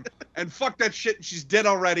time. And fuck that shit. She's dead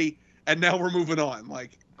already. And now we're moving on.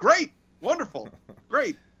 Like, great. Wonderful.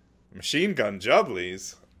 Great. Machine Gun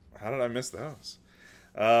Jubblies. How did I miss those?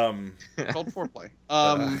 Called foreplay.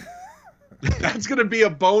 That's going to be a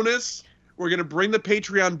bonus. We're going to bring the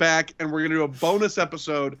Patreon back, and we're going to do a bonus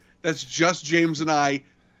episode that's just James and I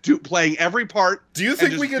playing every part. Do you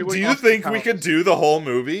think we could? Do you think we could do the whole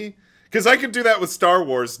movie? Because I could do that with Star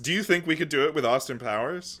Wars. Do you think we could do it with Austin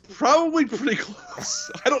Powers? Probably pretty close.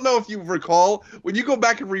 I don't know if you recall when you go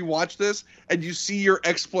back and rewatch this and you see your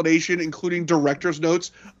explanation, including director's notes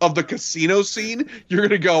of the casino scene. You're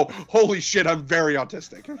gonna go, "Holy shit, I'm very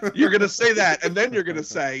autistic." You're gonna say that, and then you're gonna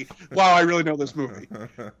say, "Wow, I really know this movie."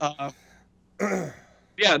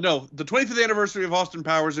 Yeah, no, the 25th anniversary of Austin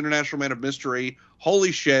Powers, International Man of Mystery.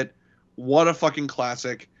 Holy shit, what a fucking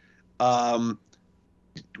classic.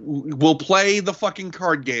 We'll play the fucking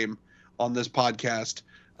card game on this podcast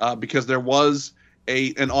because there was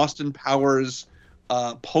an Austin Powers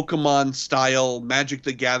Pokemon style, Magic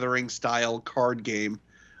the Gathering style card game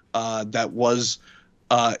that was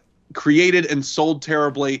created and sold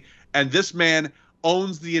terribly. And this man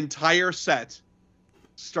owns the entire set.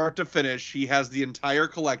 Start to finish, he has the entire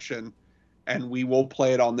collection, and we will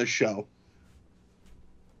play it on this show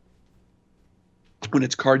when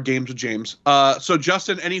it's Card Games with James. So,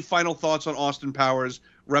 Justin, any final thoughts on Austin Powers,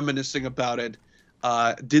 reminiscing about it?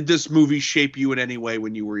 Did this movie shape you in any way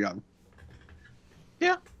when you were young?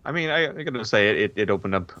 Yeah, I mean, I gotta say it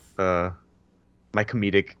opened up my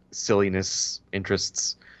comedic silliness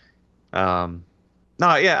interests. I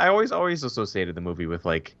always associated the movie with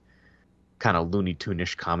like kind of Looney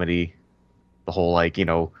Tune-ish comedy, the whole like, you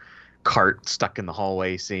know, cart stuck in the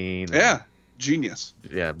hallway scene. Yeah, genius.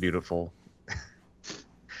 Yeah, beautiful.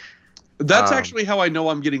 That's actually how I know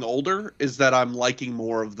I'm getting older, is that I'm liking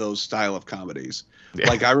more of those style of comedies. Yeah.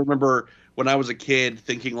 Like, I remember when I was a kid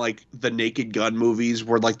thinking like the Naked Gun movies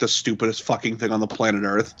were like the stupidest fucking thing on the planet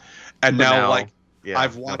Earth. And now like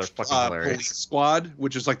I've watched Police Squad,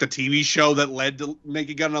 which is like the TV show that led to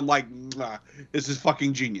Naked Gun, and I'm like, this is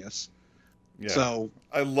fucking genius. Yeah. So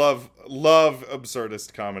I love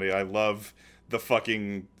absurdist comedy. I love the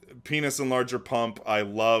fucking penis enlarger pump. I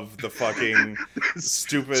love the fucking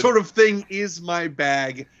stupid sort of thing is my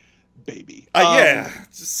bag, baby. Yeah,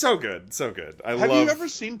 so good, so good. Have you ever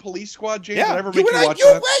seen Police Squad, James? Yeah, Did I ever make you watch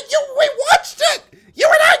that? We watched it. You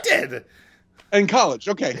and I did. In college,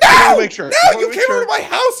 okay. No, make sure. No, you came over to my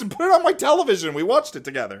house and put it on my television. We watched it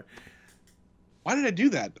together. Why did I do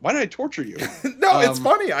that? Why did I torture you? No, it's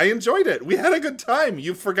funny. I enjoyed it. We had a good time.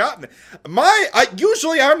 You've forgotten it.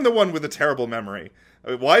 Usually I'm the one with a terrible memory.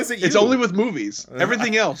 I mean, why is it you? It's only with movies.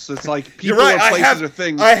 Everything else, it's like people You're right. or places or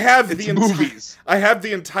things. I have it's the movies. I have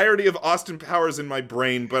the entirety of Austin Powers in my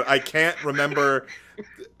brain, but I can't remember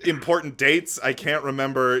important dates. I can't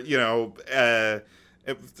remember, I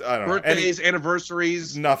don't know. Birthdays,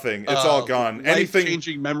 anniversaries. Nothing. It's all gone. Anything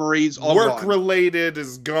changing memories, all work gone. related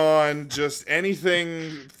is gone. Just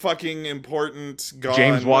anything fucking important gone.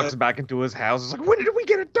 James walks back into his house. It's like, when did we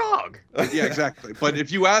get a dog? Yeah, exactly. But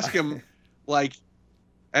if you ask him, like,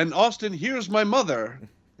 and Austin, here's my mother,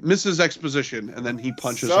 Mrs. Exposition, and then he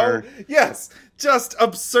punches her. Yes, just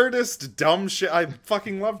absurdist dumb shit. I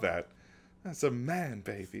fucking love that. That's a man,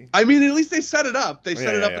 baby. I mean, at least they set it up. They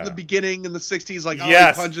set it up yeah. in the beginning in the 60s, like,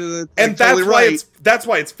 Yes. he punches it. And like, that's totally why right. that's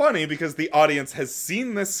why it's funny, because the audience has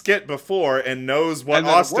seen this skit before and knows what And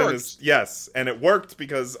that it Austin works. is. Yes, and it worked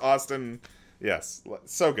because Austin. Yes,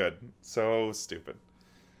 so good, so stupid.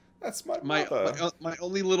 That's my mother. my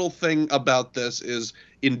only little thing about this is,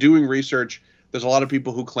 in doing research, there's a lot of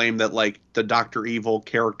people who claim that, like, the Dr. Evil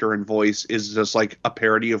character and voice is just like a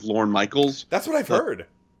parody of Lorne Michaels. That's what I've heard.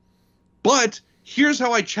 But here's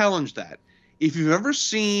how I challenge that. If you've ever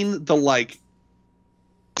seen the, like,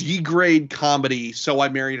 D-grade comedy So I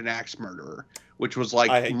Married an Axe Murderer, which was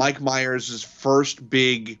like Mike Myers' first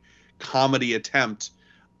big comedy attempt,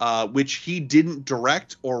 which he didn't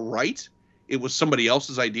direct or write. It was somebody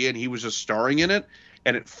else's idea, and he was just starring in it,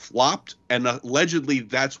 and it flopped. And allegedly,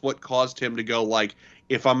 that's what caused him to go, like,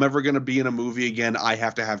 if I'm ever going to be in a movie again, I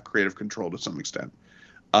have to have creative control to some extent.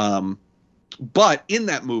 But in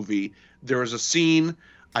that movie, there is a scene,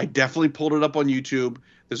 I definitely pulled it up on YouTube.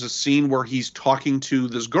 There's a scene where he's talking to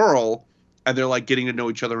this girl, and they're, like, getting to know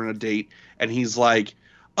each other on a date, and he's like,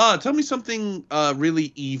 tell me something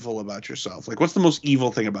really evil about yourself. Like, what's the most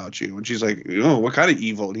evil thing about you? And she's like, oh, what kind of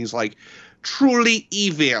evil? And he's like, truly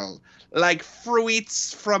evil, like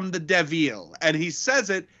fruits from the devil. And he says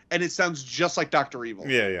it, and it sounds just like Dr. Evil.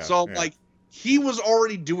 Yeah. So, like, he was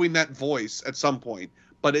already doing that voice at some point,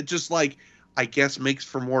 but it just, like, I guess makes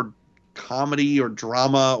for more comedy or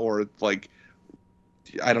drama or, like,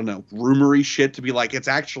 I don't know, rumory shit to be like, it's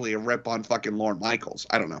actually a rip on fucking Lorne Michaels.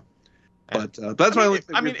 I don't know. But that's my only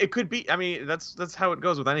thing. I mean, it could be. I mean, that's how it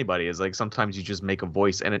goes with anybody. Is like sometimes you just make a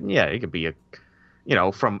voice, and it could be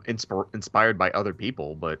from inspired by other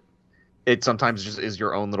people, but it sometimes just is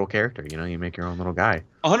your own little character. You make your own little guy.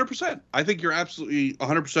 100%. I think you're absolutely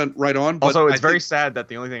 100% right on. But Also, it's very sad that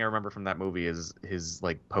the only thing I remember from that movie is his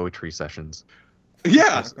like poetry sessions.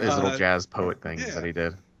 Yeah, his little jazz poet things that he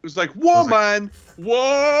did. It was like, woman,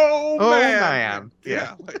 whoa, man.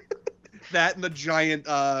 Yeah. Like, that and the giant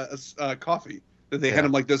coffee that they had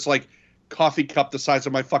him, like, this, like, coffee cup the size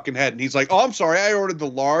of my fucking head, and he's like, oh, I'm sorry, I ordered the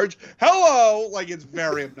large. Hello. Like, it's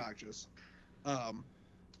very obnoxious.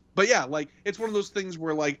 But yeah, like, it's one of those things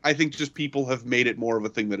where, like, I think just people have made it more of a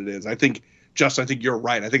thing than it is. I think you're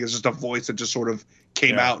right. I think it's just a voice that just sort of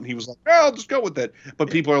came out, and he was like, oh, I'll just go with it. But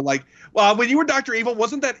people are like, well, when you were Dr. Evil,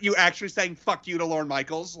 wasn't that you actually saying fuck you to Lorne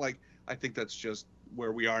Michaels? Like, I think that's just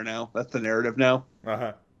where we are now. That's the narrative now.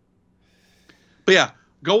 Uh-huh. But yeah,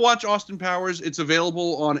 go watch Austin Powers. It's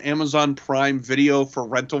available on Amazon Prime Video for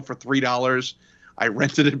rental for $3. I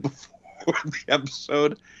rented it before the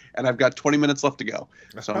episode, and I've got 20 minutes left to go.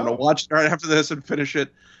 So I'm going to watch it right after this and finish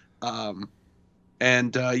it.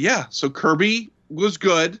 Yeah, so Kirby was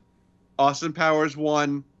good. Austin Powers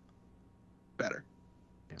won better.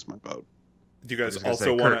 That's my vote. Do you guys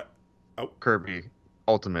also want to... Kirby,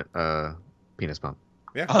 ultimate penis pump.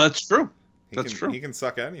 Yeah. That's true. That's true. He can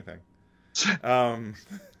suck anything.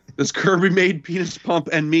 This Kirby made penis pump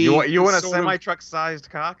and me. You want a semi-truck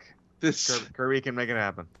sized cock? This Kirby can make it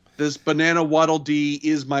happen. This banana Waddle Dee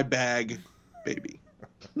is my bag, baby.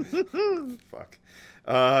 Fuck.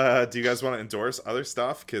 Do you guys want to endorse other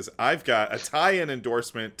stuff? Because I've got a tie-in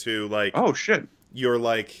endorsement to, like, oh shit, your,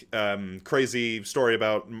 like, crazy story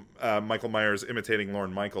about Michael Myers imitating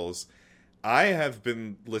Lorne Michaels. I have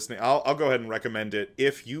been listening. I'll go ahead and recommend it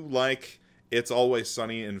if you like It's Always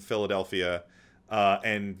Sunny in Philadelphia,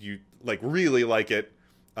 and you, like, really like it.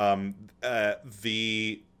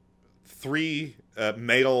 The three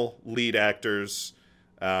male lead actors,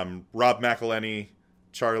 Rob McElhenney,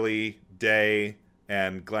 Charlie Day,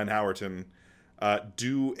 and Glenn Howerton,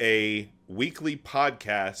 do a weekly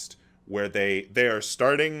podcast where they are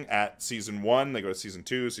starting at season 1, they go to season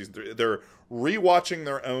 2, season 3. They're rewatching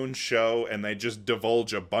their own show, and they just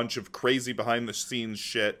divulge a bunch of crazy behind-the-scenes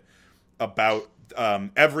shit about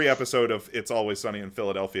every episode of It's Always Sunny in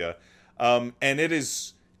Philadelphia. And it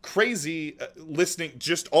is crazy listening,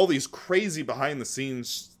 just all these crazy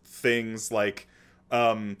behind-the-scenes things, like...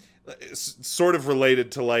 sort of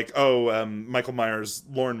related to, like, Michael Myers'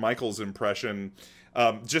 Lorne Michaels impression.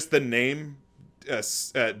 Just the name,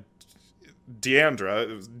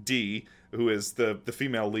 Deandra, D, who is the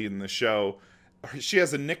female lead in the show, she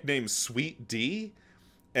has a nickname Sweet D,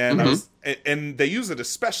 and and they use it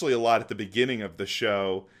especially a lot at the beginning of the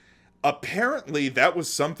show. Apparently, that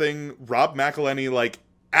was something Rob McElhenney like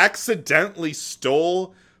accidentally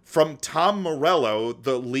stole from Tom Morello,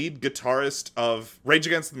 the lead guitarist of Rage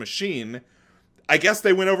Against the Machine. I guess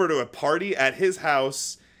they went over to a party at his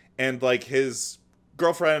house, and like his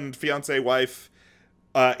girlfriend, fiance, wife,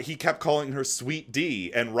 he kept calling her Sweet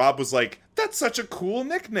D, and Rob was like, "That's such a cool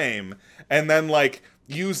nickname," and then like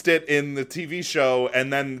used it in the TV show,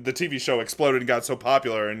 and then the TV show exploded and got so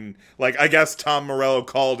popular, and like I guess Tom Morello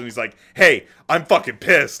called and he's like, "Hey, I'm fucking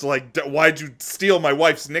pissed. Like, why'd you steal my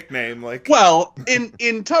wife's nickname?" Like, well,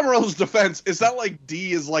 in Tom Morello's defense, it's not like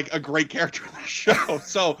D is like a great character in the show.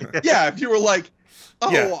 So yeah, if you were like,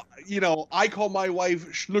 oh, you know, I call my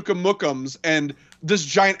wife Schnookamookums, and this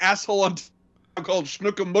giant asshole on called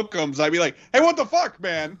Schnookamookums, I'd be like, hey, what the fuck,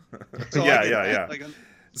 man? So yeah. Like,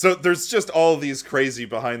 so there's just all these crazy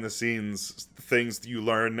behind the scenes things that you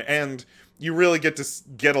learn, and you really get to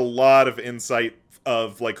get a lot of insight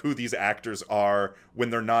of like who these actors are when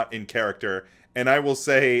they're not in character. And I will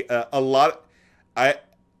say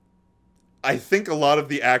I think a lot of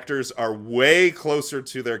the actors are way closer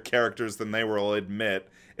to their characters than they will admit,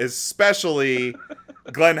 especially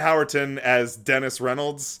Glenn Howerton as Dennis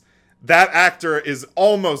Reynolds. That actor is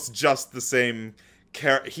almost just the same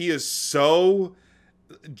character. He is so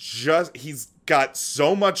he's got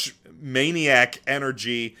so much maniac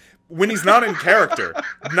energy when he's not in character.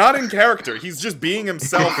 Not in character. He's just being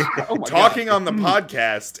himself, talking on the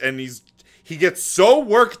podcast, and he gets so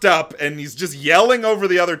worked up, and he's just yelling over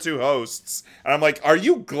the other two hosts. And I'm like, are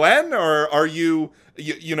you Glenn, or are you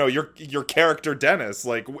know, your character Dennis?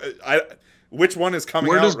 Like, which one is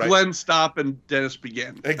coming out? Where does right? Glenn stop and Dennis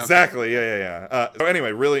begin? Exactly. Okay. Yeah. So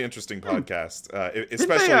anyway, really interesting podcast,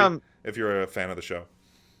 especially if you're a fan of the show.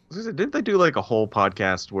 Didn't they do like a whole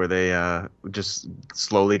podcast where they just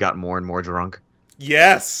slowly got more and more drunk?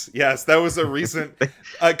 Yes, that was a recent,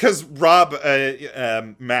 because Rob,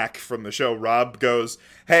 Mac from the show, Rob goes,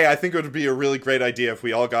 hey, I think it would be a really great idea if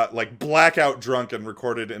we all got like blackout drunk and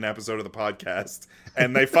recorded an episode of the podcast.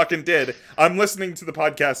 And they fucking did. I'm listening to the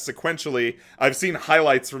podcast sequentially. I've seen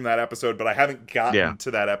highlights from that episode, but I haven't gotten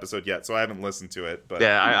to that episode yet, so I haven't listened to it. But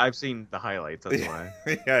yeah, I've seen the highlights, that's why.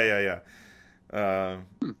 Yeah.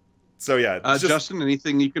 So yeah. Justin,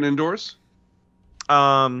 anything you can endorse?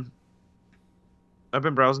 I've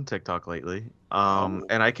been browsing TikTok lately,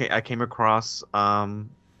 and I came across a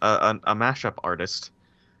mashup artist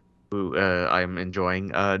who I'm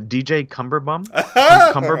enjoying, DJ Cumberbund.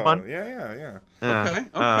 Cumberbund. Yeah.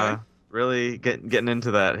 Okay. Really getting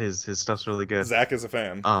into that. His stuff's really good. Zach is a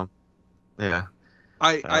fan. Yeah.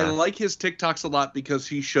 I like his TikToks a lot because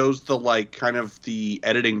he shows the like kind of the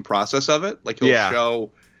editing process of it. Like he'll show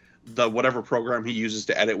the whatever program he uses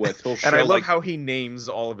to edit with. He'll show, and I love how he names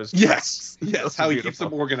all of his tracks. Yes, how he keeps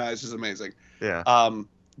them organized is amazing. Yeah.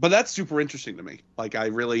 But that's super interesting to me. Like I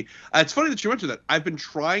really, it's funny that you mentioned that. I've been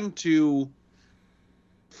trying to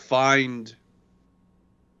find,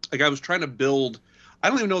 like I was trying to build, I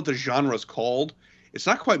don't even know what the genre is called. It's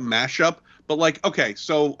not quite mashup, but like, okay,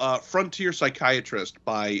 so Frontier Psychiatrist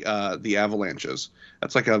by the Avalanches.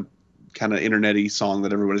 That's like a kind of internet-y song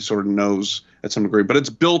that everybody sort of knows at some degree, but it's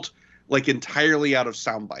built like entirely out of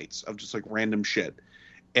sound bites of just like random shit.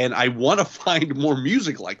 And I want to find more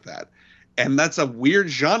music like that. And that's a weird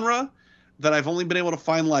genre that I've only been able to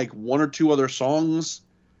find like one or two other songs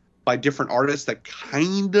by different artists that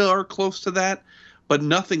kind of are close to that, but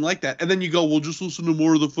nothing like that. And then you go, well, just listen to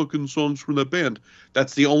more of the fucking songs from that band.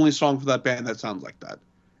 That's the only song for that band that sounds like that.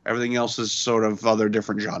 Everything else is sort of other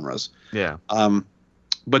different genres. Yeah.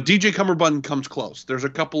 But DJ Cumberbund comes close. There's a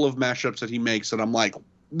couple of mashups that he makes, and I'm like,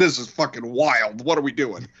 this is fucking wild. What are we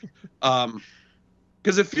doing?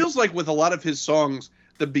 Because it feels like with a lot of his songs,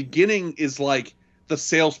 the beginning is like the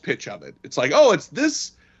sales pitch of it. It's like, oh, it's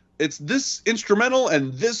this instrumental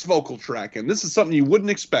and this vocal track, and this is something you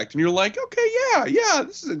wouldn't expect. And you're like, okay, yeah,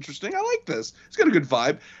 this is interesting. I like this. It's got a good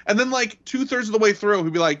vibe. And then like 2/3 of the way through,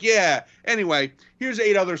 he'll be like, yeah, anyway, here's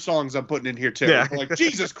 8 other songs I'm putting in here too. Yeah. Like,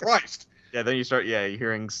 Jesus Christ. Yeah, then you start,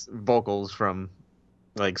 hearing vocals from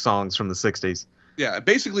like songs from the 60s. Yeah,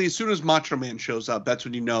 basically, as soon as Macho Man shows up, that's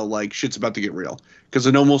when you know, like, shit's about to get real. Because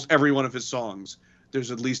in almost every one of his songs,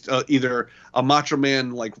 there's at least either a Macho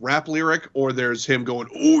Man, like, rap lyric, or there's him going,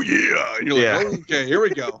 oh, yeah! And you're like, okay, here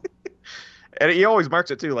we go. And he always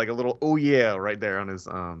marks it, too, like a little, oh, yeah, right there on his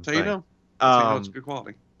So you know. It's good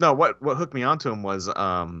quality. No, what hooked me onto him was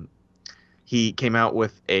he came out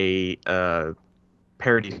with a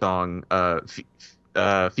parody song,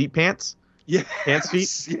 Feet Pants. Yeah. Pants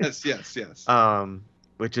Feet. Yes.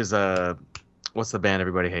 Which is what's the band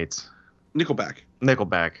everybody hates?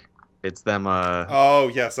 Nickelback. It's them.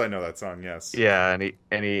 Oh yes, I know that song. Yes. Yeah, and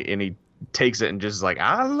he takes it and just like,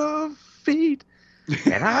 I love feet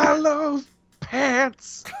and I love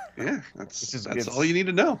pants. Yeah, that's it's all you need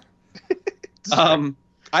to know.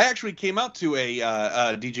 I actually came out to a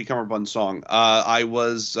DJ Cummerbund song. I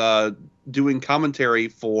was doing commentary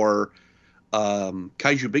for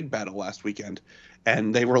Kaiju Big Battle last weekend,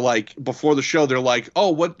 and they were like, before the show, they're like,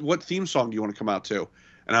 "Oh, what theme song do you want to come out to?"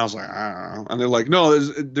 And I was like, "I don't know." And they're like, "No,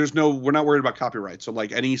 there's no, we're not worried about copyright. So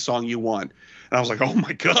like any song you want." And I was like, "Oh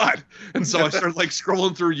my god!" And so I started like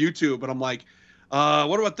scrolling through YouTube, and I'm like,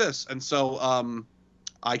 "What about this?" And so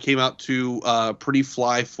I came out to Pretty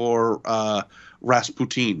Fly for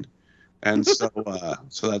Rasputin, and so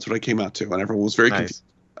that's what I came out to, and everyone was very confused.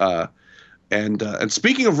 And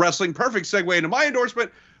speaking of wrestling, perfect segue into my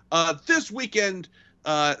endorsement. This weekend,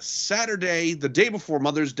 Saturday, the day before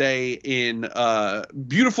Mother's Day, in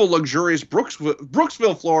beautiful, luxurious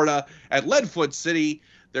Brooksville, Florida, at Leadfoot City,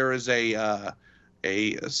 there is a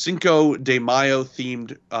Cinco de Mayo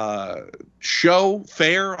themed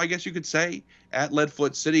fair, I guess you could say, at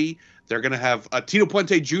Leadfoot City. They're gonna have Tino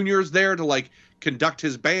Puente Jr. is there to like conduct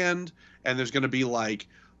his band, and there's gonna be like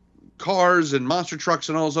cars and monster trucks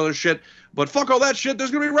and all this other shit. But fuck all that shit. There's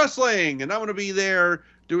gonna be wrestling, and I'm gonna be there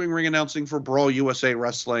doing ring announcing for Brawl USA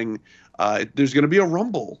Wrestling. There's gonna be a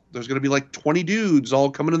rumble. There's gonna be like 20 dudes all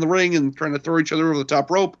coming in the ring and trying to throw each other over the top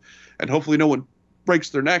rope, and hopefully no one breaks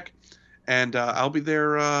their neck. And I'll be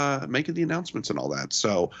there making the announcements and all that.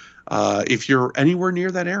 So if you're anywhere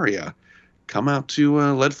near that area, come out to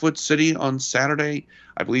Leadfoot City on Saturday.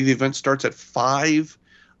 I believe the event starts at 5,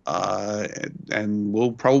 and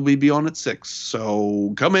we'll probably be on at 6.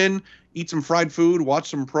 So come in, eat some fried food, watch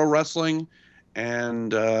some pro wrestling,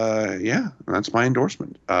 and that's my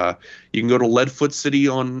endorsement. You can go to Leadfoot City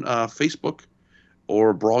on Facebook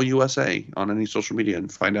or Brawl USA on any social media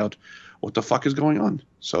and find out what the fuck is going on.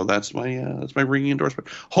 So that's my ringing endorsement.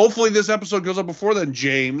 Hopefully this episode goes up before then,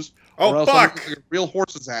 James. Oh fuck! Like a real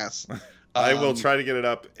horse's ass. I will try to get it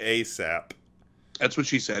up ASAP. That's what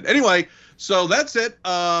she said. Anyway, so that's it.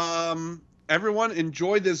 Everyone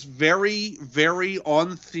enjoy this very, very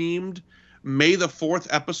on-themed May the 4th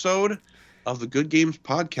episode of the Good Games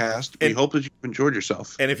podcast. We hope that you've enjoyed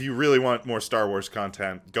yourself. And if you really want more Star Wars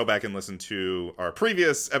content, go back and listen to our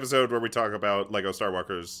previous episode where we talk about Lego Star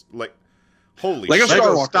Walkers. Holy Lego shit.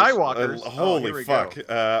 Skywalkers. Holy fuck.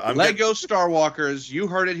 Lego Star Walkers. You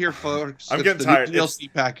heard it here, folks. I'm getting tired. The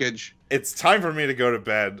DLC package. It's time for me to go to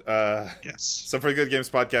bed. Yes. So for the Good Games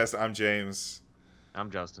podcast, I'm James.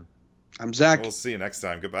 I'm Justin. I'm Zach. We'll see you next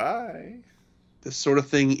time. Goodbye. This sort of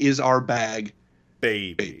thing is our bag.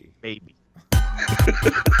 Baby.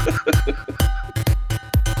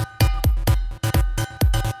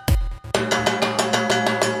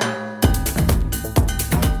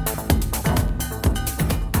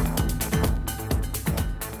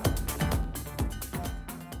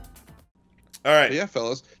 All right. But yeah,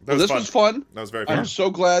 fellas. This was fun. That was very fun. I'm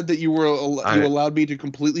so glad that you allowed me to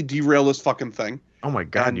completely derail this fucking thing. Oh my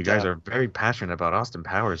god, and you guys are very passionate about Austin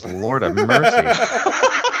Powers. Lord of mercy.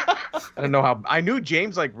 I don't know how. I knew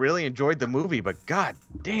James really enjoyed the movie, but god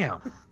damn.